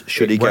comes,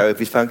 should he go if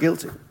he's found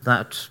guilty?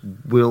 That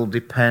will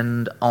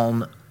depend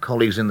on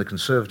colleagues in the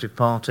Conservative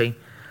Party.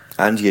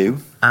 And you.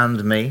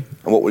 And me.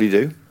 And what will you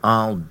do?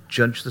 I'll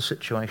judge the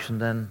situation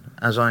then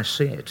as I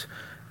see it.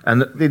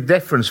 And the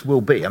difference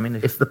will be,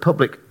 if the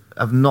public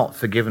have not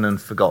forgiven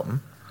and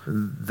forgotten,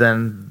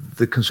 then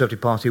the Conservative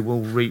Party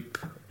will reap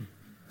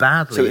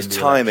badly. So it's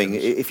timing.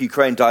 Elections. If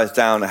Ukraine dies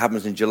down, it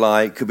happens in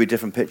July, it could be a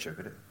different picture,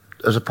 could it?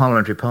 As a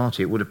parliamentary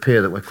party, it would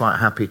appear that we're quite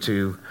happy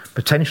to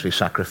potentially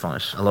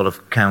sacrifice a lot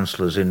of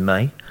councillors in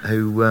May,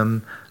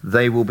 who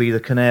they will be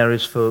the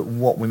canaries for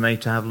what we may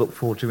to have looked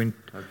forward to in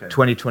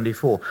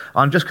 2024.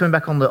 I'm just coming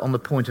back on the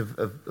point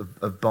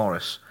of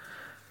Boris.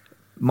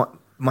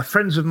 My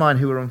friends of mine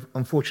who are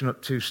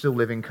unfortunate to still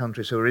live in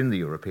countries who are in the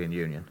European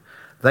Union,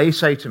 they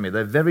say to me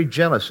they're very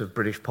jealous of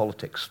British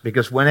politics,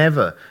 because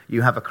whenever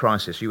you have a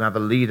crisis, you have a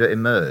leader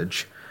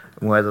emerge,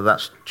 whether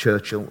that's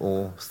Churchill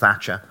or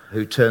Thatcher,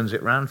 who turns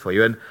it round for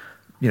you. And,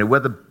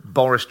 whether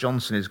Boris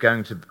Johnson is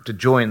going to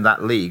join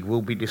that league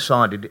will be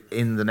decided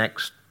in the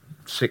next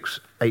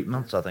 6-8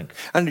 months, I think.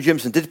 Andrew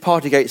Jimson, did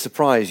Partygate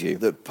surprise you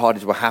that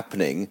parties were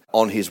happening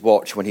on his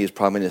watch when he was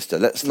Prime Minister?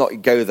 Let's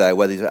not go there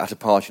whether he's at a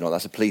party or not,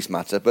 that's a police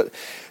matter, but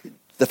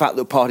the fact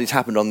that parties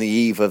happened on the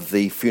eve of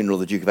the funeral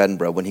of the Duke of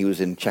Edinburgh when he was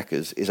in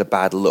Chequers is a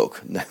bad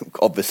look,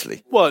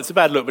 obviously. Well, it's a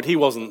bad look, but he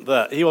wasn't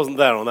there. He wasn't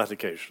there on that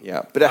occasion.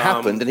 Yeah, but it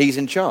happened, and he's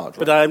in charge. Right?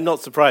 But I'm not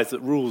surprised that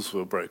rules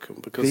were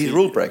broken. Because he's a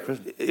rule breaker,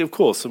 isn't he? Of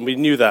course, and we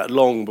knew that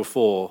long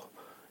before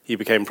he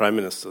became Prime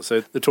Minister. So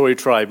the Tory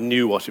tribe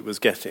knew what it was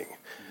getting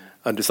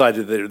and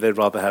decided that they'd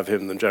rather have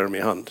him than Jeremy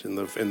Hunt in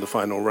the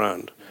final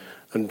round.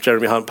 And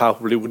Jeremy Hunt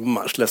palpably would be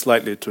much less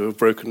likely to have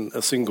broken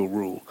a single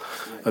rule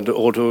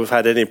or to have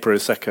had any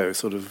Prosecco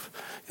sort of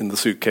in the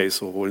suitcase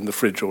or in the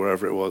fridge or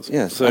wherever it was.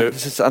 Yes. So,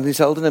 Anthony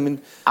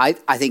Selden, I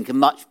think a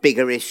much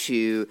bigger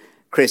issue,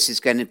 Chris, is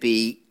going to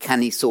be,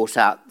 can he sort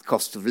out the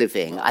cost of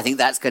living? I think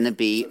that's going to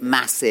be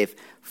massive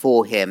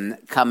for him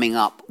coming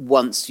up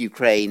once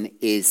Ukraine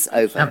is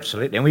over.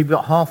 Absolutely. And we've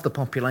got half the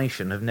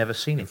population have never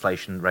seen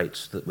inflation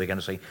rates that we're going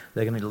to see.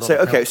 They're going to need a lot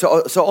of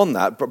help. So on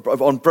that,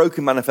 on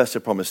broken manifesto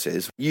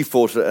promises, you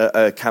fought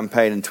a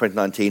campaign in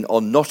 2019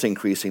 on not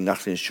increasing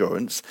national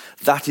insurance.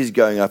 That is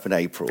going up in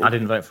April. I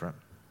didn't vote for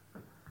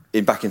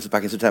it. Back in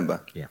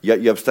September? Yeah.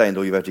 You abstained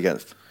or you voted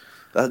against?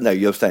 No,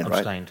 you abstained, right?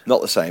 Abstained.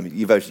 Not the same.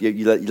 You voted.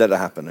 You let it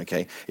happen.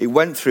 Okay. It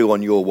went through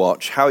on your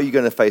watch. How are you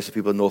going to face the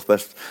people in North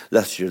West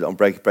Leicestershire on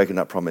breaking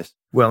that promise?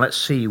 Well, let's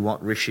see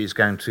what Rishi is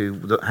going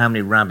to. How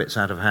many rabbits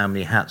out of how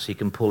many hats he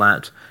can pull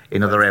out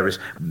in other areas.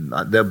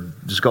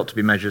 There's got to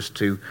be measures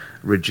to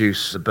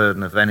reduce the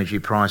burden of energy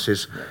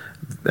prices,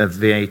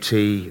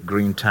 VAT,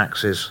 green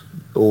taxes,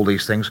 all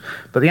these things.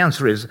 But the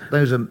answer is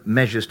those are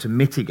measures to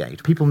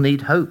mitigate. People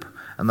need hope.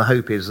 And the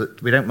hope is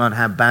that we don't mind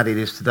how bad it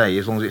is today,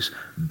 as long as it's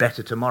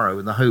better tomorrow.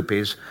 And the hope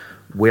is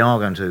we are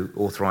going to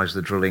authorise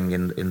the drilling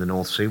in the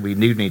North Sea. We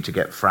do need to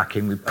get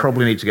fracking. We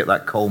probably need to get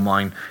that coal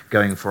mine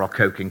going for our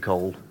coking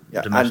coal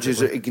Yeah,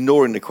 Andrew's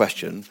ignoring the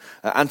question.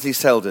 Anthony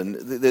Selden,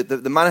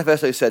 the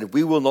manifesto said,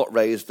 we will not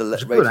raise the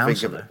rate of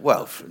income...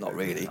 Well, not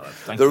really.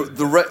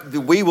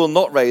 We will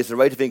not raise the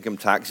rate of income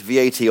tax,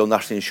 VAT or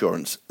national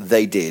insurance.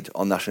 They did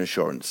on national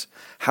insurance.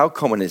 How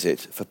common is it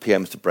for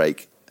PMs to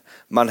break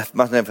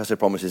manifesto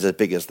promises as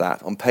big as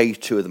that on page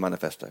 2 of the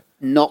manifesto?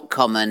 Not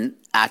common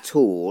at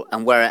all,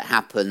 and where it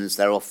happens,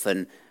 they're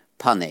often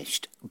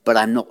punished. But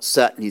I'm not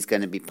certain he's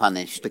going to be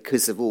punished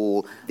because of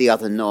all the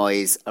other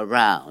noise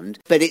around.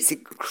 But it's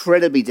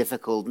incredibly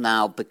difficult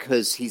now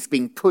because he's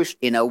being pushed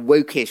in a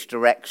wokish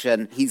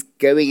direction. He's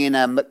going in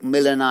a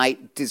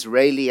Macmillanite,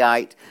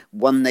 Disraeliite,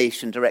 one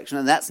nation direction.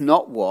 And that's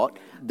not what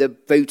the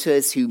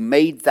voters who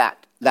made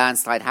that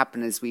landslide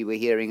happen, as we were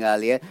hearing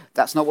earlier,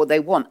 that's not what they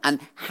want. And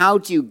how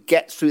do you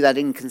get through that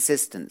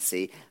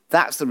inconsistency?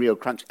 That's the real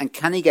crunch. And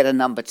can he get a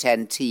number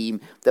 10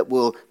 team that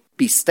will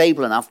be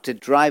stable enough to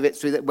drive it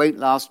through that won't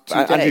last 2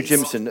 days? Andrew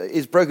Jimson,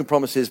 is broken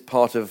promises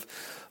part of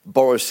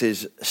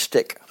Boris's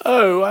stick?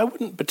 Oh, I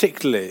wouldn't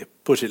particularly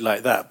put it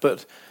like that, but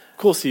of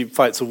course he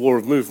fights a war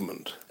of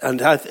movement.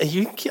 And I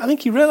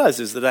think he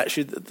realises that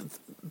actually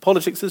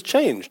politics has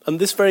changed. And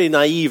this very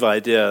naive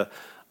idea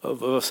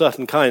of a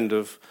certain kind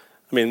of...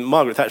 I mean,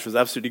 Margaret Thatcher was an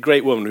absolutely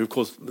great woman who, of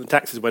course, the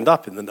taxes went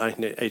up in the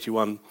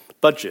 1981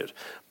 budget.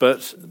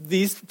 But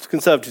these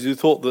Conservatives who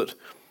thought that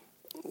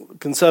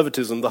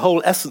conservatism, the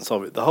whole essence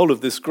of it, the whole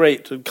of this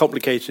great and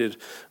complicated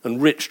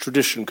and rich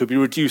tradition could be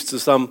reduced to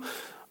some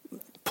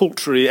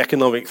paltry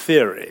economic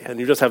theory, and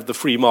you just have the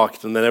free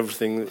market and then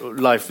everything,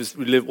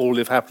 we all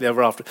live happily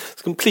ever after.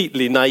 It's a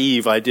completely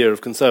naive idea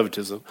of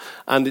conservatism,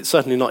 and it's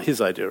certainly not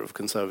his idea of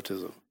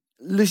conservatism.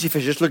 Lucy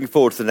Fisher, just looking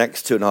forward to the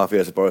next 2.5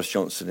 years of Boris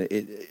Johnson.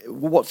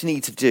 What's he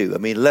need to do? I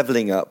mean,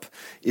 levelling up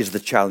is the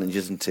challenge,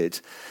 isn't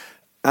it?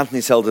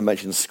 Anthony Selden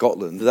mentioned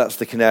Scotland. That's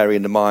the canary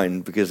in the mine,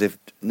 because if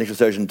Nicola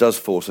Sturgeon does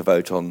force a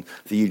vote on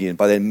the union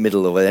by the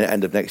middle or the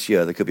end of next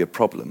year, there could be a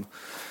problem.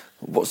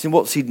 What's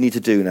he need to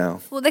do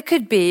now? Well, there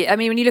could be. I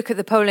mean, when you look at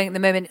the polling at the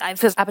moment,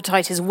 his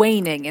appetite is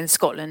waning in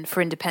Scotland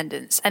for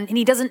independence. And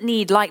he doesn't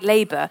need, like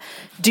Labour,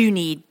 do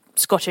need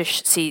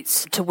Scottish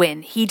seats to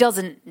win. He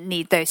doesn't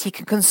need those. He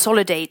can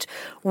consolidate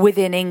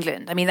within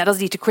England. I mean, that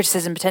does lead to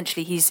criticism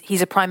potentially.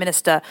 He's a Prime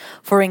Minister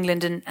for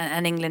England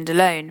and England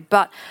alone.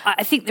 But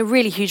I think the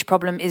really huge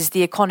problem is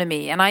the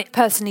economy. And I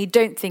personally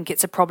don't think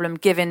it's a problem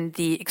given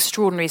the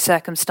extraordinary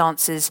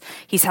circumstances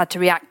he's had to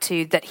react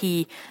to, that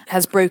he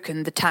has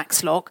broken the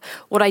tax lock.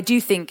 What I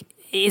do think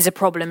is a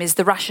problem is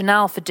the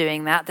rationale for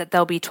doing that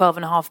there'll be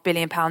 £12.5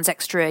 billion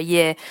extra a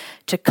year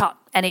to cut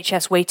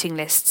NHS waiting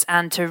lists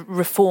and to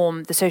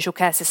reform the social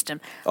care system.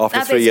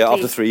 After 3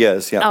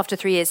 years, yeah. After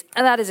 3 years.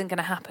 And that isn't going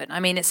to happen. I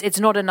mean, it's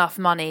not enough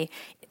money.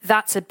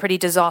 That's a pretty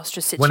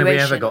disastrous situation. When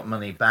have we ever got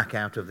money back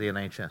out of the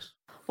NHS?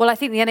 Well, I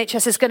think the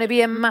NHS is going to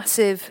be a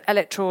massive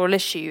electoral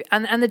issue.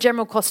 And the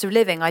general cost of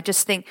living, I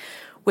just think,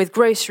 with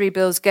grocery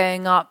bills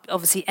going up,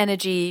 obviously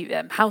energy,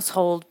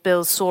 whole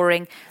bills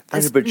soaring.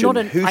 Who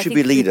should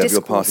be leader of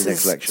your party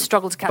next election?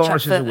 Struggle to catch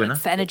Boris up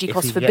for energy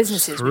costs for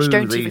businesses, which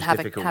don't even have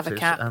a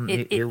cap.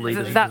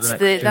 That's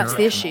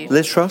the issue.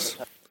 Liz Truss?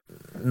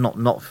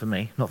 Not for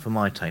me, not for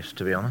my taste,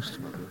 to be honest.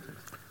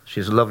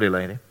 She's a lovely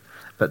lady,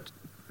 but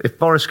if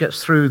Boris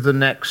gets through the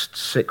next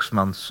 6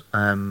 months,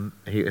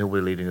 he'll be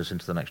leading us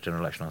into the next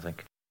general election, I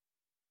think.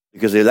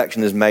 Because the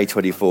election is May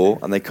 24,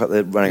 and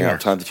they're running out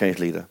of time to change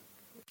leader.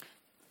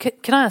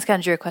 Can I ask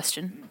Andrew a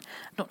question?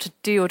 Not to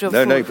do your job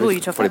before you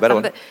talk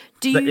about that,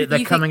 but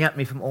they're coming at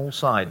me from all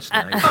sides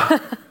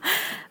now.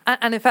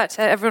 And in fact,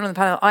 everyone on the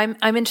panel, I'm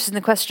interested in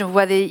the question of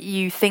whether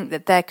you think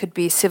that there could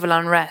be civil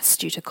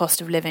unrest due to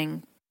cost of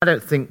living. I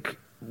don't think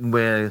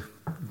we're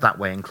that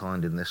way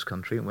inclined in this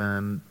country.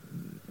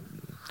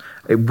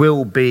 It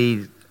will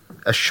be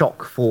a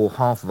shock for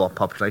half of our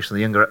population,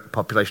 the younger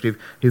population,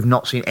 who've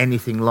not seen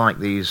anything like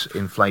these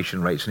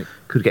inflation rates, and it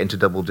could get into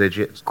double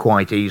digits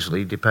quite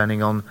easily,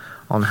 depending on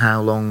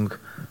how long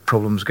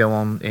problems go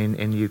on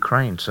in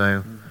Ukraine.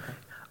 So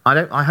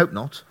I hope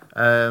not,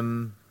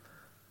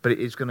 but it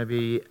is going to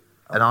be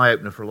an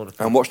eye-opener for a lot of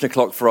people. I'm watching the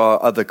clock for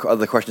our other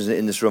questions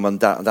in this room and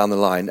down the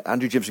line.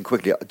 Andrew Jimson,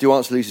 quickly, do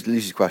answer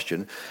Lucy's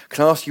question.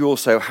 Can I ask you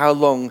also, how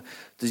long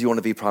does he want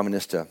to be Prime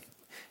Minister?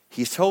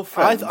 He's told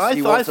friends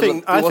he wants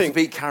to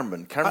beat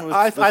Cameron.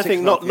 I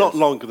think not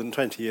longer than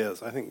 20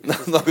 years. I think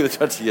not longer than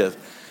 20 years,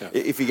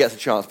 if he gets a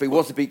chance. But he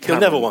wants to beat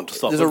Cameron. He'll never want to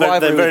stop. There's a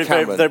rivalry with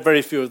Cameron.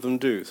 Very few of them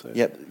do. So.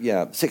 Yeah.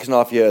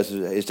 6.5 years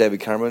is David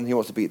Cameron. He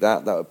wants to beat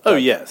that.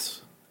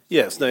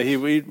 Yes. No.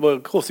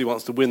 Of course, he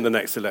wants to win the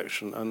next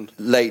election and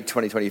late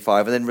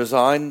 2025, and then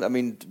resign. I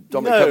mean,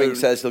 Dominic Cummings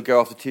says he'll go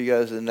after 2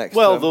 years in the next.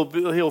 Well,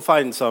 he'll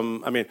find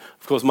some. I mean,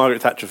 of course,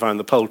 Margaret Thatcher found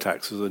the poll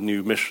tax as a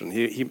new mission.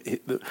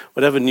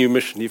 Whatever new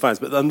mission he finds,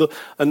 but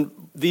and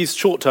these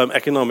short-term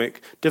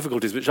economic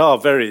difficulties, which are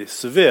very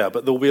severe,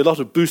 but there will be a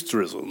lot of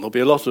boosterism. There'll be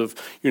a lot of,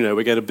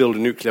 we're going to build a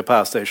nuclear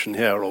power station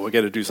here, or we're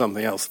going to do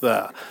something else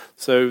there.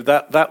 So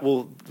that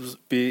will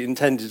be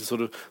intended to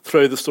sort of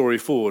throw the story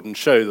forward and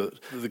show that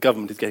the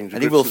government is getting.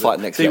 And he will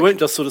fight next election. So he won't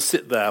just sort of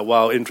sit there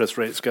while interest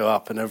rates go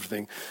up and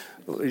everything.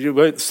 You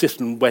won't sit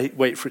and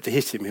wait for it to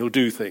hit him. He'll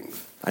do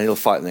things. And he'll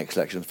fight the next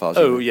election as far as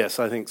Yes,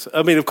 I think so.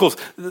 I mean, of course,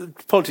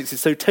 politics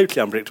is so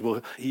totally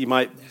unpredictable. He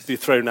might be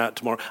thrown out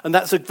tomorrow. And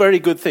that's a very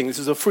good thing. This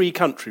is a free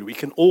country. We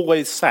can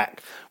always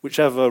sack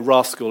whichever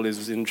rascal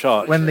is in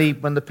charge. When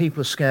the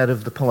people are scared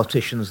of the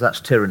politicians,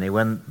 that's tyranny.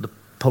 When the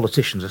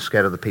politicians are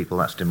scared of the people,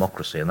 that's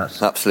democracy. And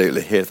that's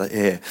absolutely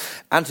here.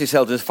 Anthony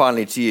Selden,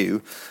 finally to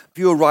you. If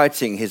you were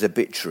writing his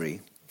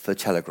obituary for the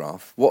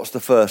Telegraph, what's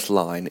the first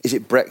line? Is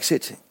it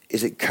Brexit?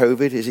 Is it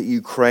COVID? Is it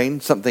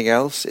Ukraine? Something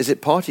else? Is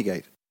it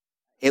Partygate?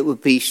 It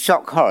would be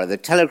shock horror. The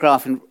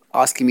Telegraph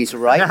asking me to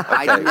write.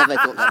 I never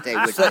thought that day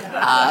would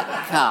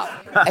come.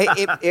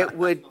 It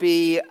would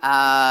be,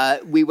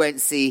 we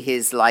won't see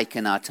his like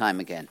in our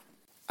time again.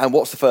 And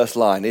what's the first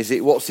line?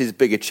 What's his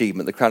big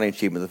achievement, the crowning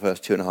achievement of the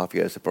first 2.5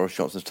 years of Boris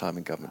Johnson's time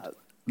in government?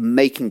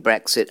 Making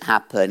Brexit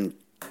happen,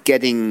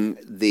 getting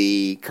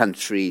the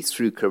country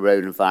through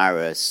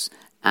coronavirus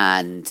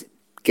and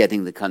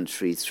getting the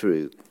country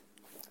through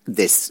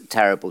this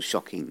terrible,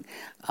 shocking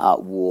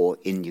war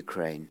in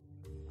Ukraine.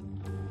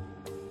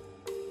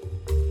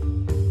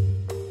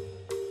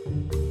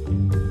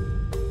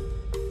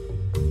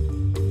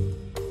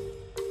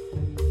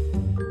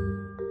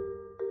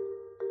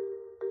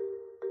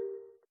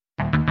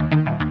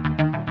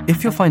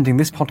 If you're finding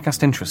this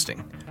podcast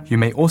interesting, you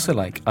may also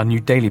like our new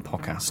daily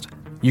podcast,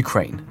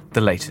 Ukraine,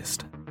 the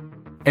latest.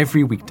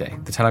 Every weekday,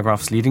 The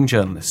Telegraph's leading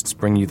journalists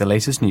bring you the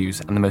latest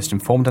news and the most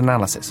informed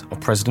analysis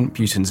of President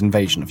Putin's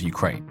invasion of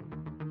Ukraine.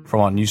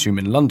 From our newsroom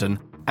in London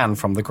and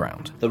from the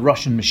ground. The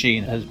Russian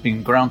machine has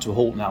been ground to a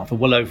halt now for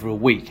well over a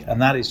week,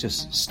 and that is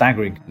just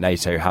staggering.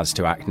 NATO has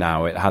to act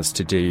now. It has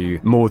to do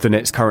more than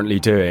it's currently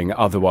doing.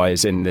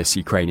 Otherwise, in this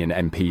Ukrainian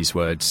MP's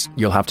words,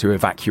 you'll have to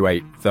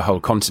evacuate the whole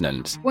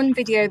continent. One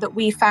video that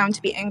we found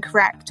to be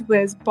incorrect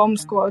was bomb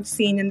squads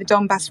seen in the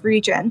Donbass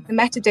region. The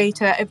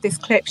metadata of this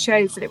clip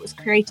shows that it was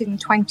created in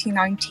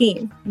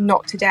 2019,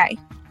 not today.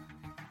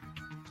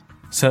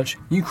 Search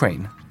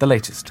Ukraine, the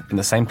latest, in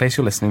the same place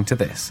you're listening to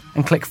this,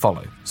 and click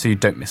follow so you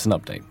don't miss an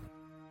update.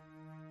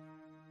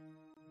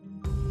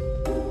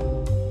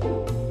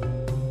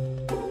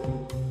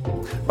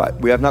 Right,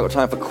 we have now got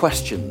time for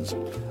questions.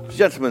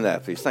 Gentleman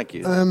there, please. Thank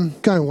you.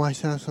 Going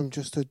White House, I'm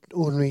just an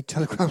ordinary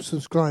Telegraph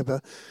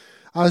subscriber.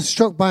 I was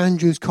struck by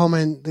Andrew's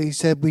comment that he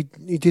said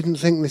he didn't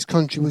think this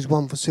country was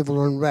one for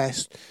civil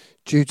unrest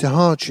due to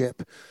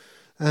hardship.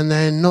 And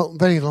then not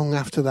very long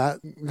after that,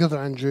 the other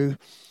Andrew,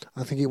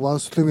 I think it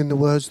was, threw in the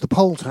words, the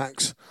poll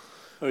tax.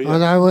 Oh, yeah.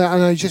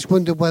 And I just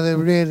wondered whether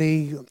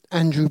really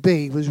Andrew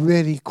B was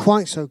really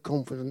quite so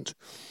confident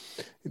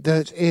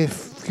that if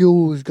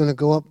fuel is going to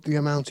go up the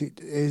amount it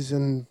is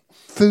and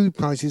food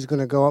prices are going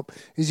to go up,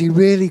 is he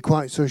really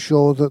quite so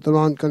sure that there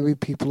aren't going to be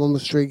people on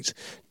the streets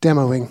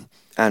demoing?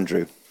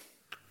 Andrew.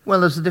 Well,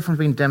 there's a difference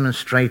between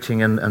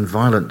demonstrating and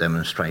violent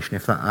demonstration.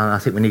 I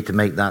think we need to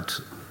make that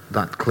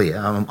clear.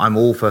 I'm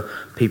all for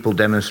people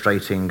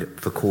demonstrating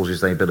for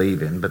causes they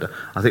believe in, but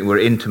I think we're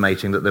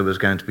intimating that there was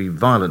going to be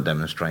violent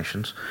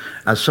demonstrations.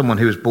 As someone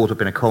who was brought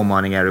up in a coal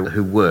mining area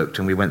who worked,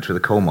 and we went through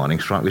the coal mining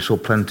strike, we saw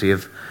plenty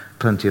of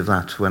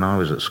that when I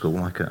was at school,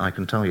 I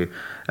can tell you.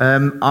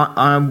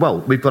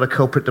 Well, we've got a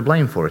culprit to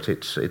blame for it.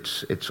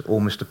 It's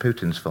all Mr.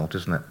 Putin's fault,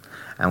 isn't it?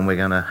 And we're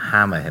going to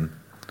hammer him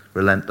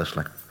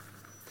relentlessly.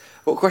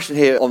 Well, a question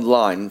here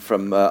online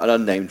from an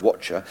unnamed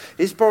watcher.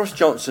 Is Boris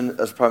Johnson,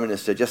 as Prime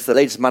Minister, just the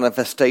latest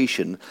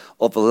manifestation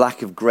of the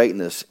lack of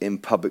greatness in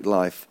public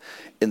life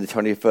in the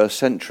 21st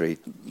century?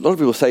 A lot of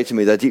people say to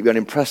me they're deeply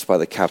unimpressed by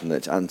the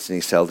Cabinet,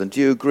 Anthony Selden.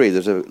 Do you agree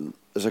there's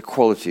a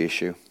quality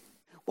issue?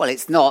 Well,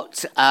 it's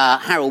not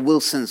Harold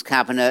Wilson's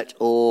cabinet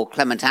or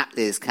Clement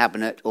Attlee's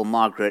cabinet or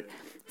Margaret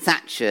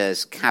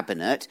Thatcher's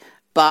cabinet,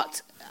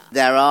 but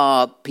there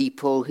are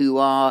people who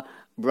are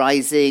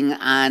rising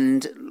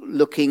and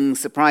looking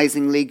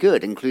surprisingly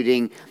good,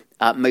 including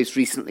most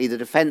recently the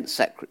Defence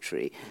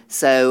Secretary.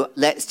 So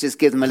let's just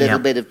give them a little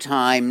bit of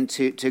time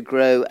to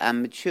grow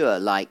and mature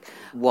like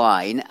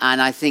wine.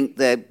 And I think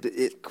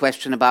the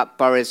question about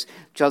Boris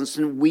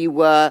Johnson, we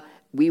were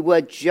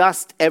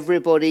just,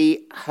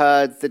 everybody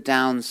heard the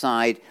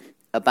downside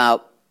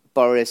about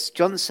Boris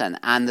Johnson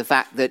and the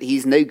fact that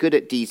he's no good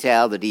at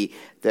detail,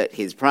 that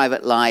his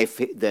private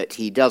life, that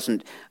he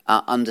doesn't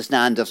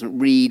understand, doesn't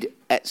read,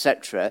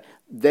 etc.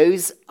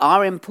 Those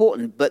are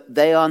important, but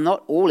they are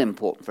not all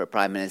important for a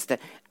prime minister.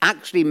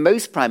 Actually,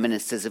 most prime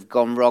ministers have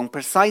gone wrong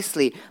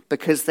precisely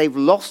because they've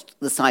lost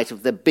the sight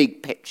of the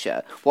big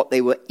picture, what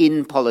they were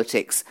in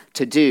politics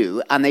to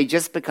do, and they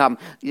just become,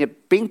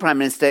 being prime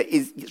minister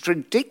it's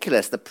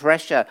ridiculous, the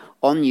pressure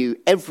on you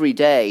every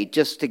day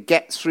just to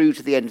get through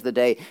to the end of the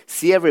day,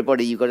 see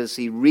everybody you've got to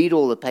see, read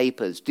all the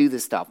papers, do the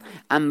stuff,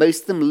 and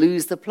most of them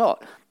lose the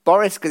plot.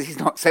 Boris, because he's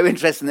not so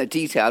interested in the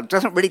detail,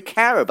 doesn't really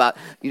care about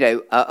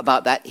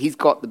that. He's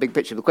got the big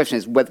picture. The question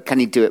is, can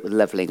he do it with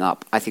levelling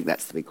up? I think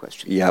that's the big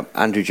question. Yeah,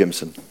 Andrew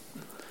Jimson.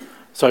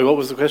 Sorry, what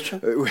was the question?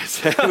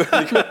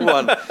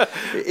 One.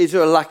 Is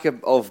there a lack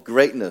of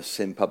greatness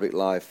in public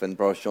life, and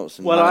Boris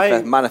Johnson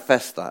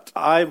manifests that?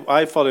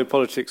 I followed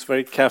politics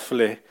very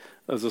carefully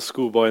as a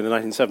schoolboy in the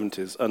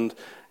 1970s, and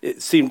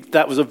it seemed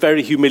that was a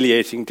very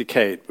humiliating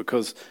decade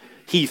because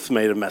Heath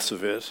made a mess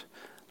of it,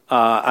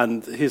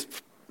 and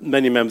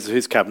many members of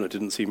his cabinet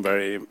didn't seem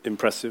very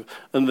impressive.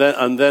 And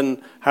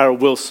then Harold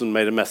Wilson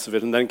made a mess of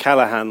it, and then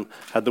Callaghan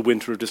had the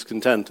winter of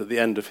discontent at the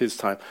end of his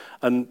time.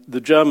 And the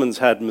Germans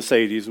had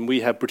Mercedes, and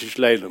we had British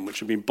Leyland, which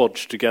had been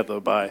bodged together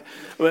by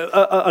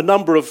a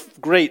number of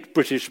great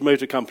British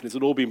motor companies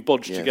had all been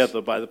bodged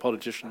together by the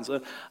politicians.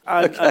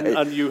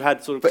 And you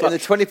had sort of in the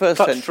 21st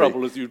century,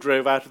 trouble as you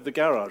drove out of the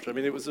garage. I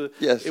mean, it was it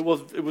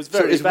was very so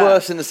it was bad.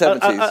 worse in the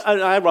 70s.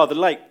 I rather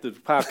liked the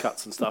power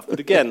cuts and stuff, but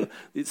again,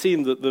 it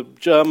seemed that the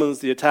Germans,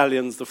 the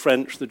Italians, the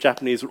French, the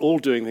Japanese were all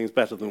doing things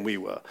better than we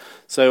were.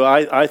 So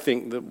I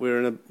think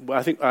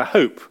that I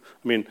hope,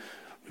 I mean,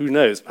 who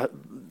knows,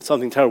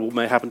 something terrible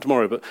may happen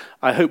tomorrow, but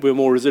I hope we're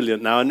more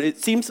resilient now. And it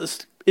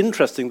seems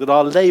interesting that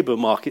our labour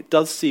market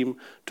does seem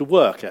to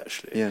work,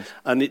 actually. Yes.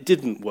 And it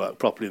didn't work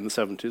properly in the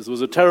 70s. There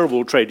was a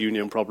terrible trade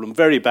union problem,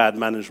 very bad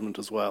management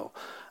as well.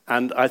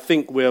 And I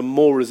think we're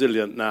more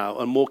resilient now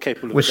and more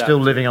capable of adapting. We're still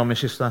living on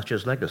Mrs.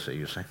 Thatcher's legacy,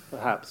 you say?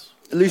 Perhaps.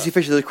 Lucy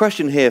Fisher, there's a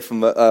question here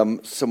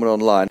from someone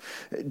online.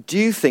 Do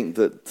you think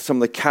that some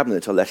of the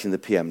cabinet are letting the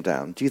PM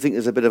down? Do you think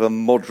there's a bit of a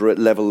moderate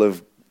level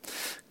of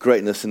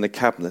greatness in the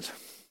cabinet?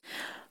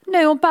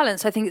 No, on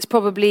balance, I think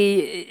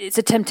it's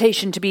a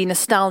temptation to be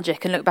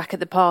nostalgic and look back at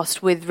the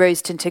past with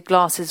rose-tinted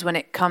glasses when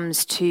it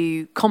comes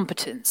to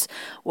competence.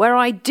 Where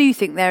I do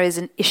think there is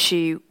an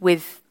issue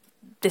with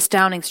this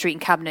Downing Street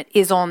cabinet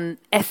is on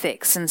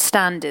ethics and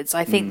standards.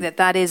 I think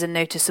that is a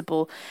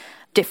noticeable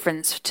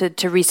difference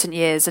to recent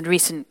years and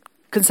recent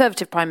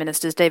Conservative Prime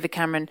Ministers, David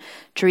Cameron,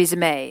 Theresa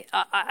May.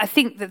 I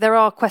think that there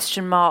are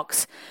question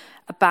marks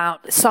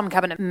about some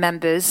cabinet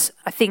members.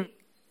 I think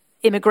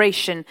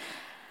immigration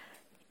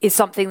is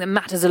something that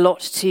matters a lot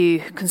to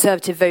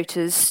Conservative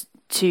voters,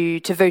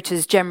 to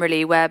voters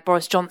generally, where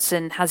Boris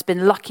Johnson has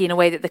been lucky in a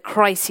way that the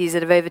crises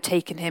that have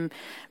overtaken him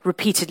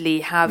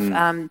repeatedly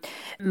have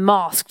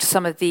masked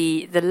some of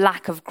the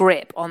lack of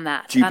grip on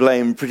that. Do you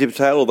blame Priti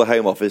Patel or the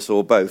Home Office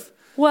or both?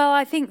 Well,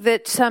 I think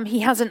that he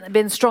hasn't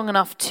been strong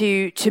enough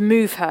to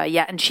move her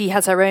yet, and she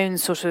has her own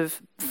sort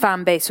of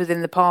fan base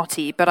within the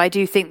party. But I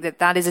do think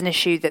that is an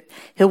issue that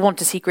he'll want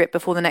to see grip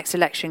before the next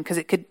election, because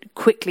it could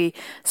quickly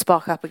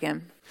spark up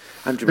again.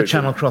 The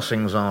Channel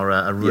crossings are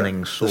a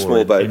running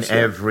sore in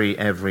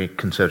every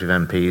Conservative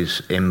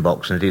MP's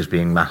inbox, and it is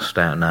being masked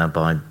out now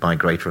by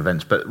greater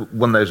events. But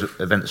when those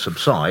events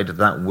subside,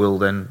 that will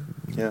then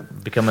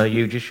become a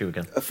huge issue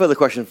again. A further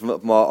question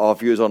from our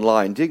viewers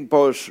online. Do you think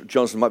Boris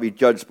Johnson might be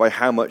judged by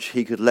how much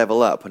he could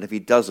level up? And if he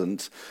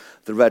doesn't,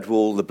 the red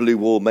wall, the blue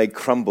wall may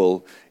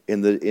crumble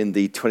in the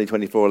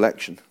 2024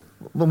 election?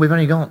 Well, we've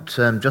only got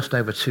just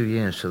over 2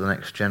 years to the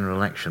next general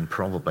election,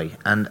 probably.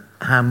 And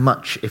how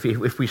much,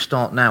 if we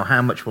start now,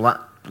 how much will that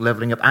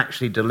levelling up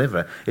actually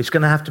deliver? It's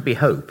going to have to be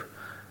hope,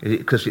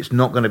 because it's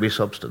not going to be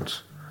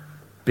substance,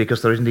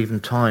 because there isn't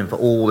even time for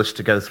all this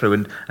to go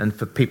through and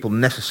for people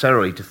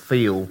necessarily to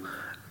feel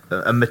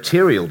a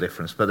material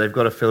difference, but they've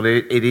got to feel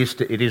it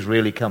is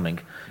really coming.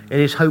 It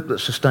is hope that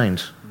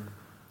sustains.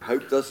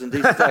 Hope does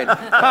indeed sustain.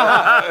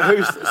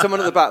 Who's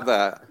someone at the back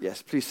there?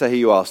 Yes, please say who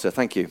you are, sir.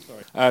 Thank you.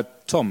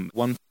 Tom,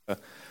 one for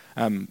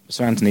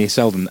Sir Anthony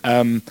Selden.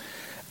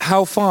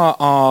 How far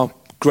are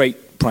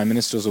great prime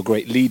ministers or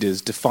great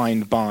leaders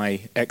defined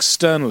by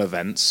external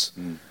events?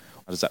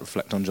 How does that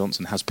reflect on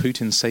Johnson? Has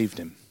Putin saved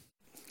him?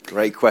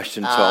 Great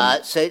question,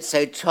 Tom.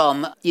 So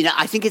Tom,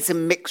 I think it's a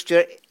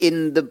mixture.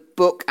 In the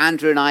book,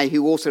 Andrew and I,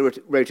 who also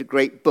wrote a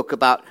great book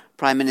about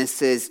prime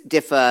ministers,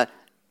 differ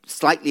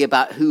slightly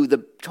about who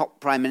the top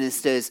prime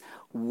ministers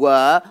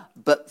were,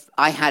 but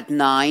I had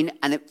 9,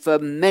 and for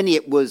many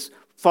it was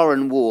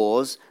foreign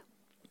wars,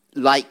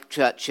 like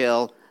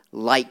Churchill,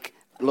 like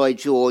Lloyd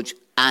George,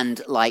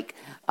 and like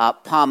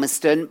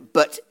Palmerston.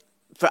 But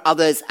for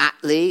others,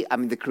 Attlee,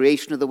 the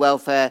creation of the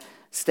welfare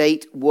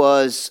state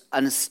was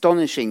an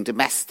astonishing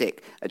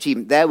domestic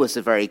achievement. There was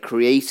a very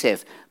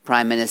creative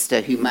prime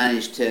minister who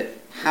managed to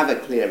have a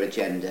clear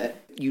agenda.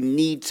 You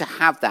need to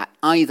have that,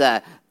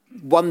 either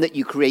one that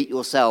you create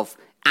yourself,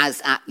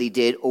 as Attlee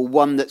did, or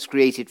one that's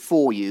created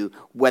for you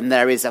when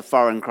there is a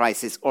foreign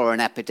crisis or an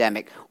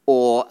epidemic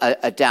or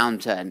a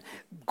downturn.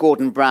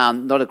 Gordon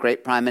Brown, not a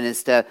great prime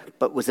minister,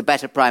 but was a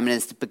better prime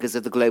minister because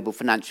of the global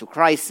financial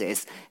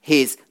crisis.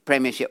 His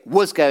premiership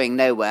was going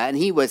nowhere, and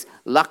he was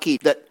lucky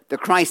that the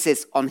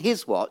crisis on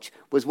his watch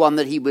was one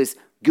that he was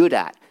good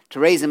at.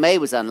 Theresa May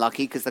was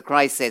unlucky because the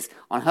crisis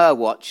on her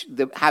watch,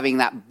 having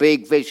that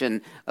big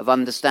vision of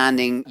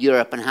understanding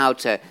Europe and how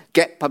to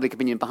get public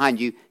opinion behind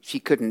you, she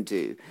couldn't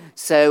do.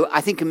 So I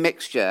think a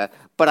mixture,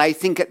 but I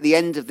think at the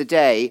end of the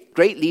day,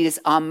 great leaders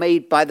are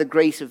made by the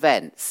great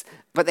events,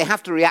 but they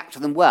have to react to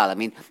them well.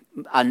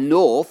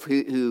 North,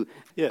 who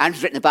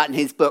Andrew's written about in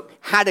his book,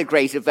 had a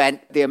great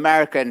event, the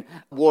American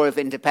War of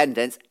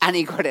Independence, and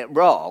he got it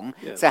wrong.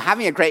 Yes. So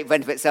having a great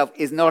event of itself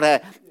is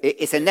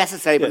it's a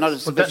necessary but not a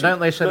sufficient. Don't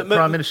they say that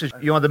prime ministers,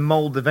 you either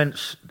mould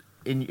events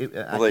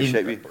they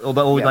shape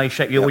you. They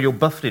shape you, or you're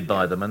buffeted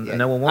by them, and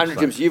no one wants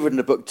Andrew Jimson, you've written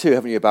a book too,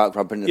 haven't you, about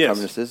prime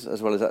ministers,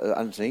 as well as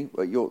Anthony?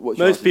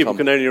 Most people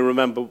can only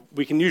remember,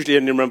 we can usually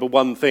only remember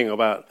one thing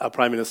about our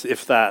prime minister,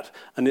 if that,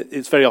 and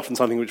it's very often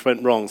something which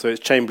went wrong. So it's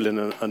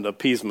Chamberlain and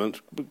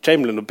appeasement.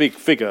 Chamberlain, a big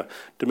figure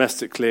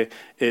domestically.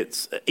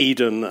 It's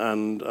Eden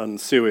and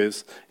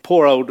Suez.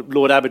 Poor old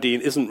Lord Aberdeen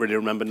isn't really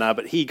remembered now,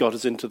 but he got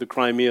us into the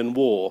Crimean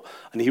War,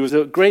 and he was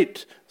a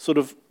great sort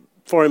of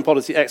foreign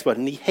policy expert,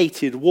 and he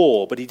hated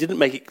war, but he didn't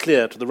make it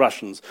clear to the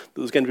Russians that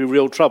there was going to be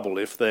real trouble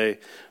if they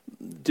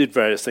did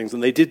various things,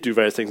 and they did do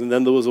various things, and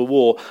then there was a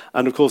war.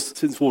 And of course,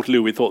 since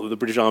Waterloo, we thought that the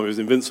British Army was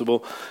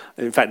invincible.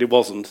 In fact, it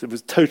wasn't. It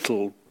was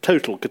total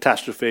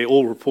catastrophe,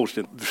 all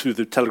reported through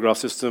the telegraph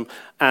system.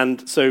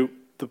 And so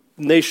the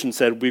nation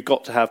said, we've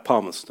got to have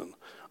Palmerston.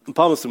 And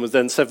Palmerston was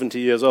then 70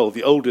 years old,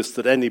 the oldest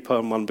that any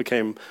one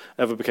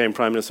ever became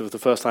Prime Minister for the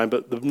first time,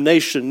 but the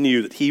nation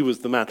knew that he was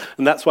the man.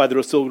 And that's why there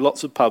are still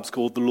lots of pubs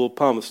called the Lord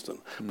Palmerston,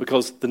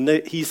 because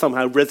he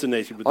somehow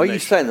resonated with the nation. Are you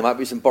saying there might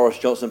be some Boris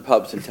Johnson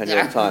pubs in 10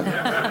 years' time?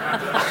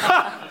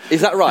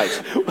 Is that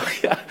right?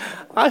 Yeah,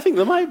 I think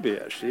there might be,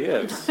 actually,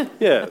 yes.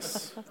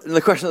 Yes. And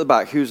the question at the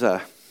back, who's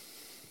there?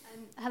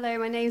 Hello,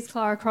 my name is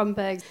Clara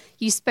Kronberg.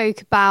 You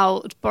spoke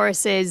about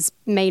Boris's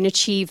main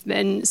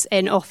achievements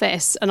in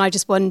office, and I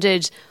just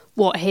wondered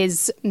what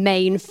his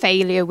main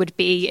failure would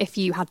be if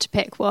you had to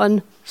pick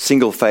one.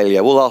 Single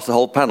failure. We'll ask the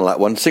whole panel that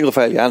one. Single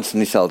failure,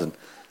 Anthony Selden.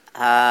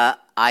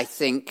 I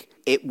think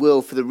it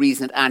will, for the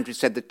reason that Andrew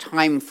said, the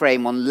time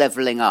frame on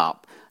levelling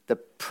up, the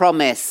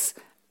promise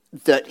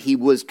that he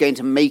was going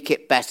to make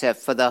it better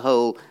for the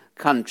whole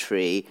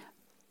country.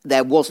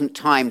 There wasn't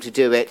time to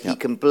do it. Yep. He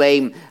can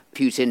blame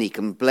Putin, he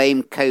can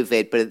blame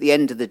COVID, but at the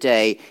end of the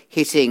day,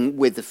 hitting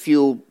with the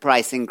fuel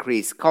price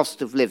increase,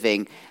 cost of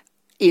living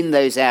in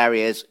those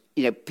areas,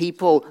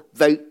 people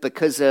vote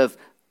because of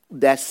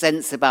their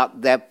sense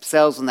about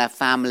themselves and their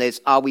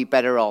families. Are we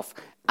better off?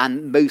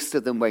 And most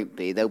of them won't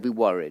be. They'll be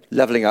worried.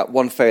 Levelling up,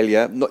 one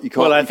failure.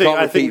 I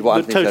think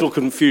the total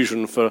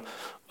confusion for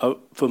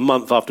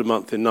month after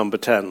month in number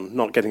 10,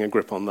 not getting a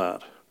grip on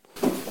that.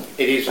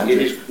 It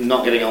is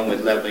not getting on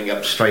with levelling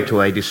up straight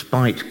away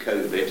despite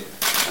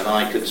COVID, and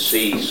I could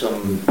see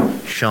some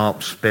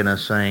sharp spinner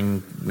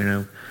saying,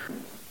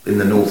 in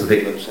the north of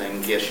England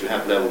saying, yes, you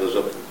have levelled us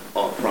up,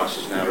 our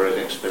prices now are as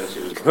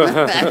expensive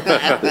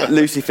as...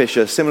 Lucy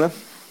Fisher, similar?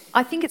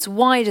 I think it's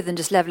wider than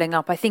just levelling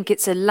up. I think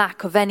it's a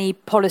lack of any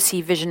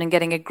policy vision and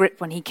getting a grip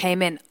when he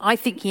came in. I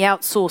think he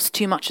outsourced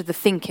too much of the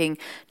thinking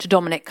to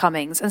Dominic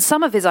Cummings. And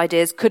some of his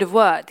ideas could have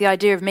worked. The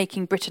idea of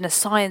making Britain a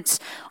science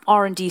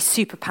R&D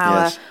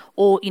superpower, yes,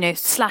 or,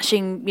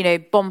 slashing,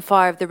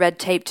 bonfire of the red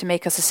tape to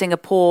make us a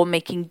Singapore,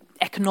 making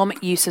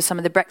economic use of some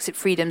of the Brexit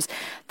freedoms.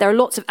 There are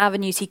lots of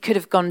avenues he could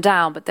have gone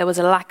down, but there was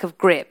a lack of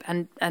grip,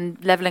 and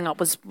levelling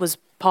up was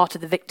part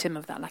of the victim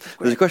of that lack of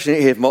grip. There's a question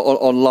here from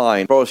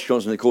online. Boris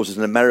Johnson, of course, is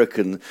an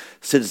American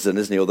citizen,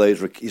 isn't he? Although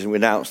he's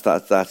renounced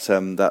that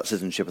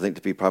citizenship, I think,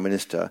 to be Prime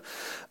Minister.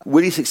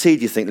 Will he succeed,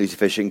 do you think, Lucy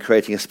Fisher, in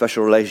creating a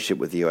special relationship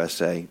with the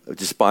USA,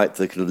 despite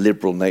the kind of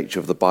liberal nature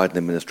of the Biden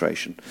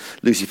administration?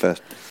 Lucy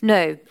first.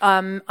 No.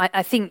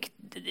 I think...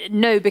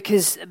 No,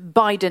 because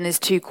Biden is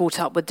too caught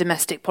up with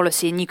domestic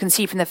policy, and you can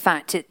see from the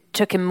fact it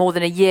took him more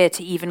than a year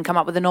to even come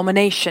up with a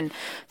nomination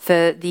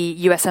for the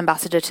US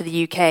ambassador to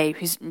the UK,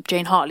 who's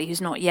Jane Hartley, who's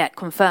not yet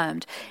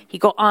confirmed. He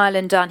got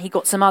Ireland done, he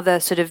got some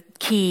other sort of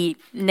key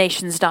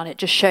nations done. It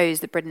just shows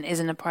that Britain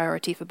isn't a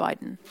priority for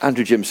Biden.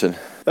 Andrew Jimson.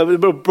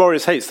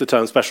 Boris hates the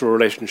term special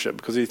relationship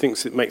because he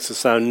thinks it makes us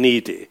sound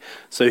needy,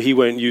 so he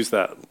won't use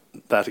that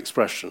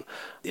expression.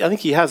 I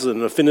think he has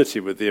an affinity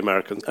with the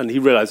Americans, and he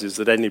realises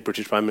that any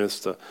British Prime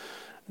Minister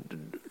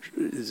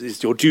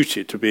is your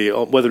duty to be,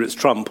 whether it's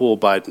Trump or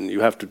Biden,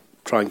 you have to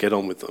try and get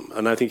on with them.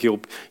 And I think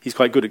he's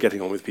quite good at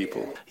getting on with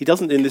people. He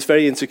doesn't, in this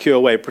very insecure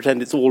way,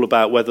 pretend it's all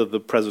about whether the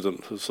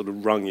president has sort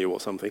of rung you or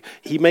something.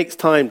 He makes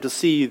time to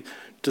see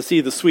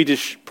the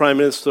Swedish Prime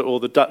Minister or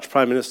the Dutch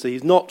Prime Minister.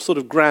 He's not sort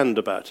of grand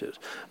about it.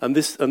 And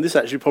this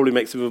actually probably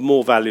makes him of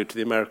more value to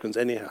the Americans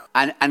anyhow.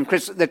 And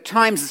Chris, the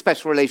times the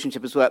special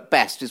relationship has worked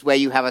best is where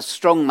you have a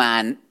strong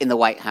man in the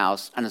White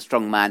House and a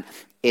strong man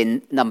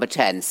in number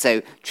 10.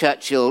 So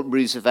Churchill,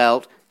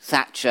 Roosevelt,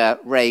 Thatcher,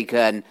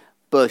 Reagan,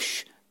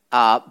 Bush,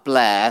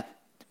 Blair.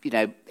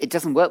 It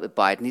doesn't work with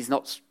Biden. He's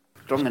not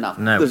strong enough.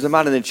 No. There's a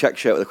man in the check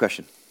shirt with a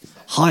question.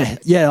 Hi,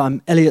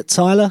 I'm Elliot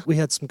Tyler. We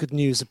had some good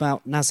news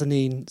about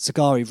Nazanin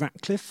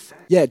Zaghari-Ratcliffe.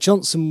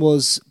 Johnson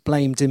was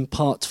blamed in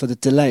part for the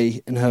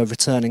delay in her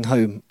returning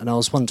home, and I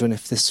was wondering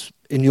if this,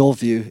 in your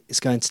view, is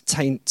going to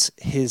taint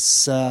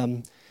his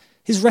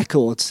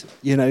record,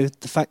 the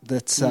fact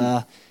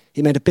that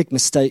he made a big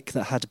mistake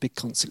that had a big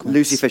consequence.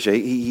 Lucy Fisher,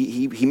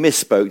 he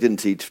misspoke, didn't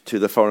he, to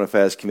the Foreign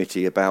Affairs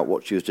Committee about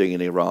what she was doing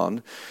in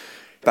Iran.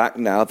 back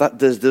now, that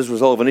does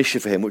resolve an issue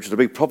for him, which is a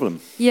big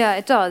problem. Yeah,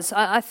 it does.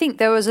 I think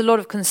there was a lot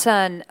of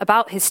concern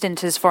about his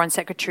stint as Foreign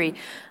Secretary.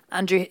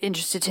 Andrew,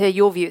 interested to hear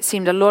your view. It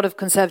seemed a lot of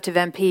Conservative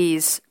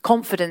MPs'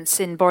 confidence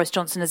in Boris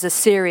Johnson as a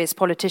serious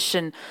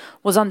politician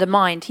was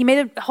undermined. He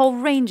made a whole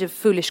range of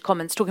foolish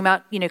comments, talking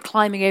about,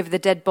 climbing over the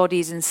dead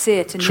bodies in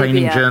Sirte in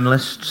Training Libya.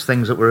 journalists,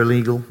 things that were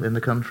illegal in the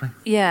country.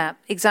 Yeah,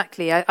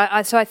 exactly.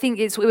 So I think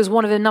it was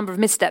one of a number of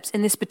missteps.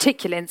 In this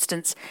particular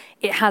instance,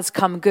 it has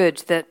come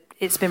good that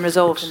it's been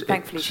resolved, and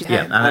thankfully she's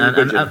home.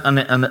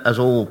 And as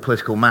all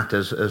political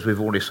matters, as we've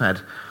already said,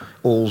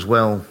 all's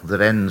well that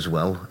ends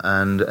well,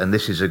 and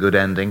this is a good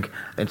ending.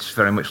 It's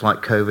very much like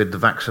COVID, the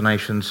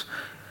vaccinations.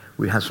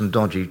 We had some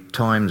dodgy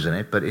times in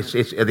it, but it's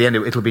at the end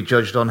it'll be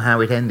judged on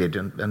how it ended,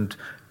 and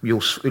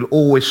you'll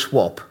always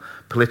swap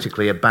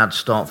politically a bad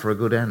start for a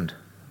good end.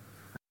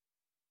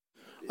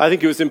 I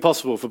think it was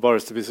impossible for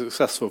Boris to be a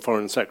successful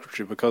Foreign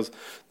Secretary because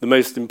the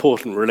most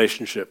important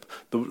relationship,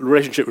 the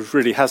relationship which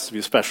really has to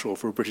be special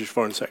for a British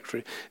Foreign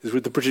Secretary, is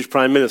with the British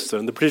Prime Minister.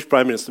 And the British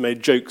Prime Minister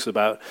made jokes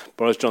about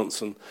Boris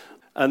Johnson.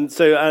 And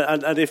so,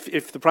 and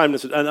if the Prime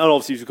Minister, and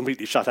obviously he's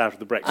completely shut out of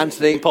the Brexit,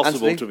 it's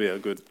impossible to be a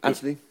good Foreign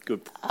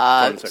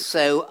Secretary.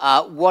 So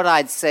what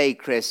I'd say,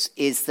 Chris,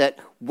 is that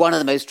one of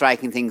the most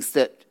striking things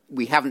that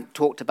we haven't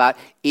talked about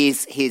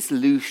is his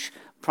louche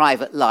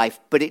private life,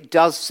 but it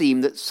does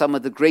seem that some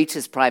of the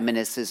greatest prime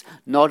ministers,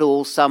 not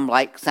all, some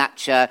like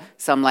Thatcher,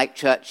 some like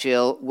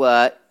Churchill,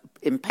 were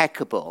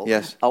impeccable.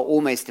 Yes, or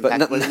almost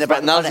impeccable.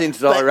 But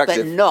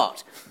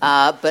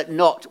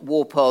not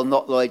Walpole,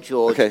 not Lloyd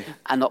George,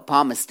 and not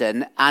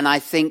Palmerston. And I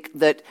think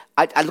that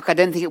I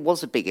don't think it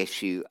was a big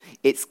issue.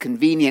 It's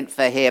convenient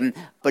for him,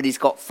 but he's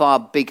got far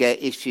bigger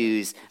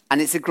issues, and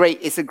it's a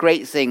great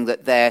thing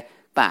that they're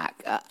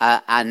back,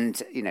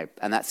 and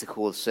that's of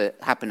course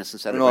happiness and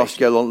celebration. I'm going to ask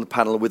you along the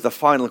panel with the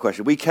final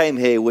question. We came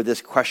here with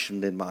this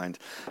question in mind: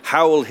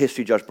 how will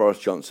history judge Boris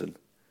Johnson?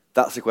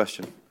 That's the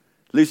question.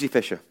 Lucy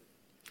Fisher.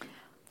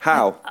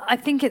 How? I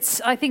think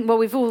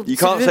we've all. You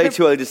can't say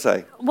too early to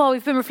say. Well,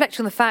 we've been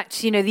reflecting on the fact,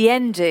 the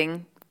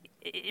ending.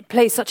 It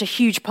plays such a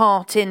huge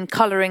part in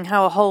colouring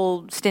how a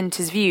whole stint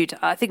is viewed.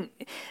 I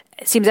think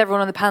it seems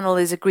everyone on the panel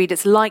is agreed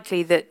it's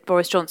likely that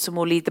Boris Johnson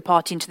will lead the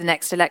party into the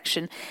next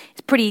election.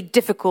 It's pretty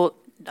difficult,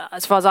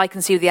 as far as I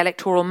can see, with the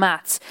electoral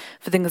maths,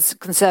 for the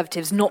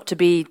Conservatives not to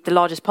be the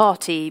largest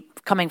party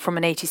coming from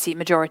an 80-seat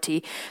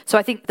majority. So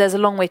I think there's a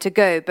long way to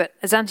go. But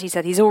as Anthony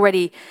said, he's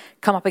already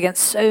come up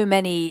against so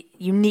many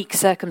unique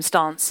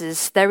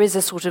circumstances. There is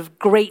a sort of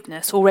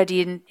greatness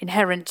already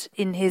inherent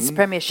in his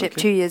premiership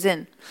 2 years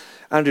in.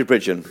 Andrew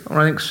Bridgen. Well,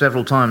 I think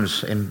several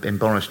times in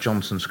Boris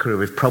Johnson's career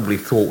we've probably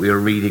thought we were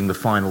reading the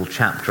final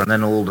chapter, and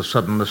then all of a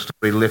sudden the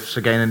story lifts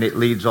again and it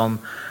leads on.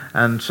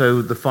 And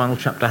so the final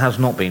chapter has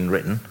not been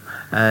written.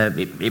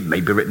 It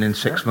may be written in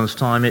 6 months'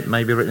 time, it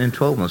may be written in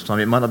 12 months' time,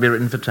 it might not be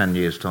written for 10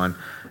 years' time.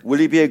 Will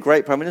he be a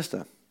great Prime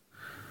Minister?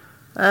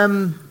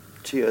 2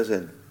 years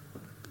in.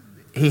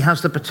 He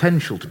has the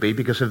potential to be,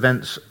 because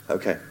events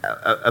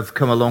have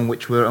come along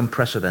which were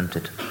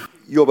unprecedented.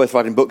 You're both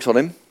writing books on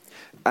him.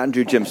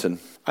 Andrew Jimson.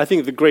 I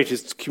think the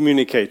greatest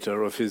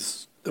communicator of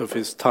his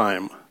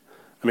time.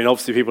 I mean,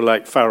 obviously people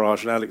like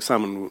Farage and Alex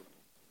Salmond,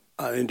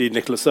 indeed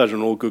Nicola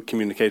Sturgeon, are all good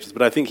communicators,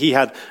 but I think he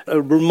had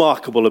a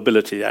remarkable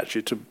ability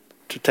actually to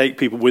take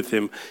people with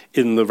him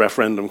in the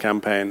referendum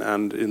campaign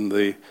and in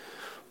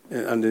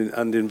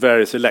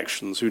various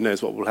elections. Who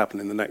knows what will happen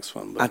in the next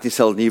one? But. Anthony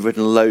Selden, you've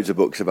written loads of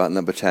books about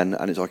Number 10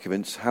 and its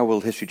occupants. How will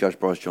history judge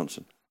Boris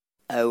Johnson?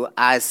 Oh,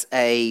 as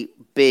a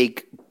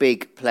big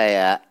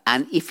player,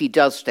 and if he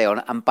does stay on,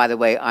 and by the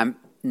way, I'm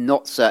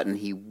not certain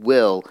he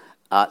will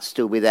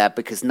still be there,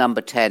 because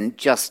Number 10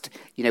 just,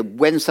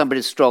 when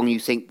somebody's strong, you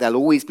think they'll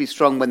always be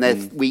strong. When they're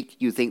weak,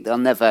 you think they'll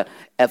never,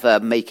 ever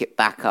make it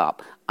back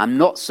up. I'm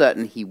not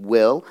certain he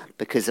will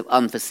because of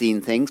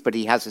unforeseen things, but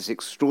he has this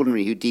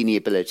extraordinary Houdini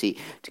ability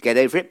to get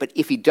over it. But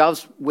if he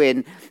does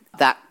win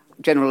that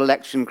general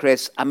election,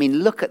 Chris, I mean,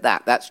 look at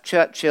that. That's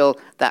Churchill,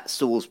 that's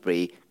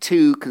Salisbury,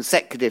 2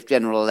 consecutive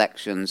general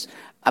elections.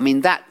 I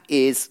mean, that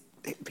is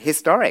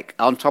historic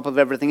on top of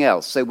everything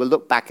else. So we'll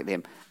look back at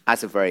him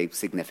as a very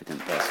significant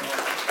person.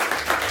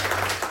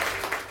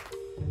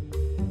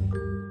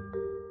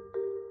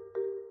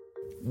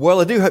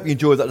 Well, I do hope you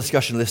enjoyed that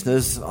discussion,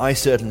 listeners. I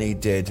certainly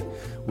did.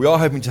 We are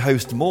hoping to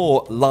host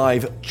more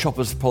live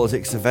Choppers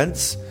Politics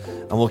events,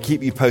 and we'll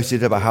keep you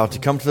posted about how to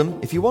come to them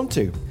if you want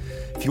to.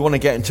 If you want to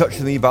get in touch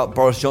with me about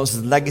Boris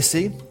Johnson's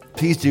legacy,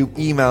 please do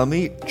email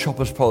me,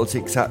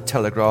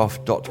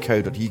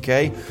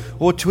 chopperspolitics@telegraph.co.uk,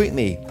 or tweet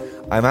me.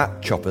 I'm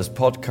at Choppers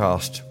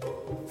Podcast.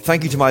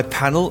 Thank you to my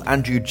panel,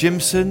 Andrew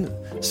Jimson,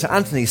 Sir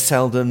Anthony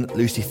Selden,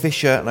 Lucy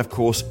Fisher, and of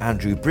course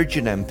Andrew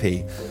Bridgen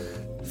MP.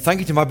 Thank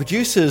you to my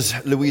producers,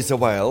 Louisa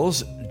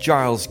Wales,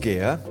 Giles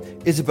Gear,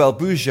 Isabel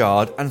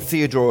Boujard, and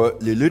Theodora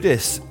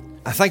Luludis.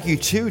 And thank you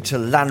too to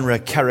Lanra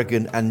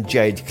Kerrigan and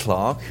Jade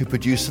Clark, who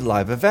produced the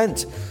live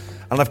event.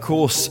 And of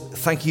course,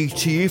 thank you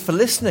to you for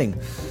listening.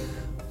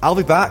 I'll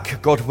be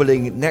back, God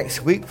willing,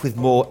 next week with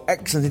more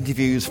excellent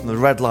interviews from the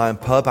Red Lion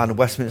Pub and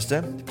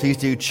Westminster. Please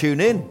do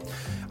tune in.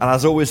 And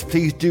as always,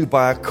 please do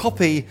buy a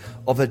copy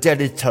of the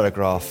Daily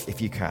Telegraph if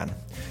you can.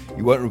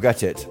 You won't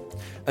regret it.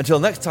 Until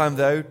next time,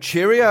 though,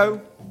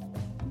 cheerio!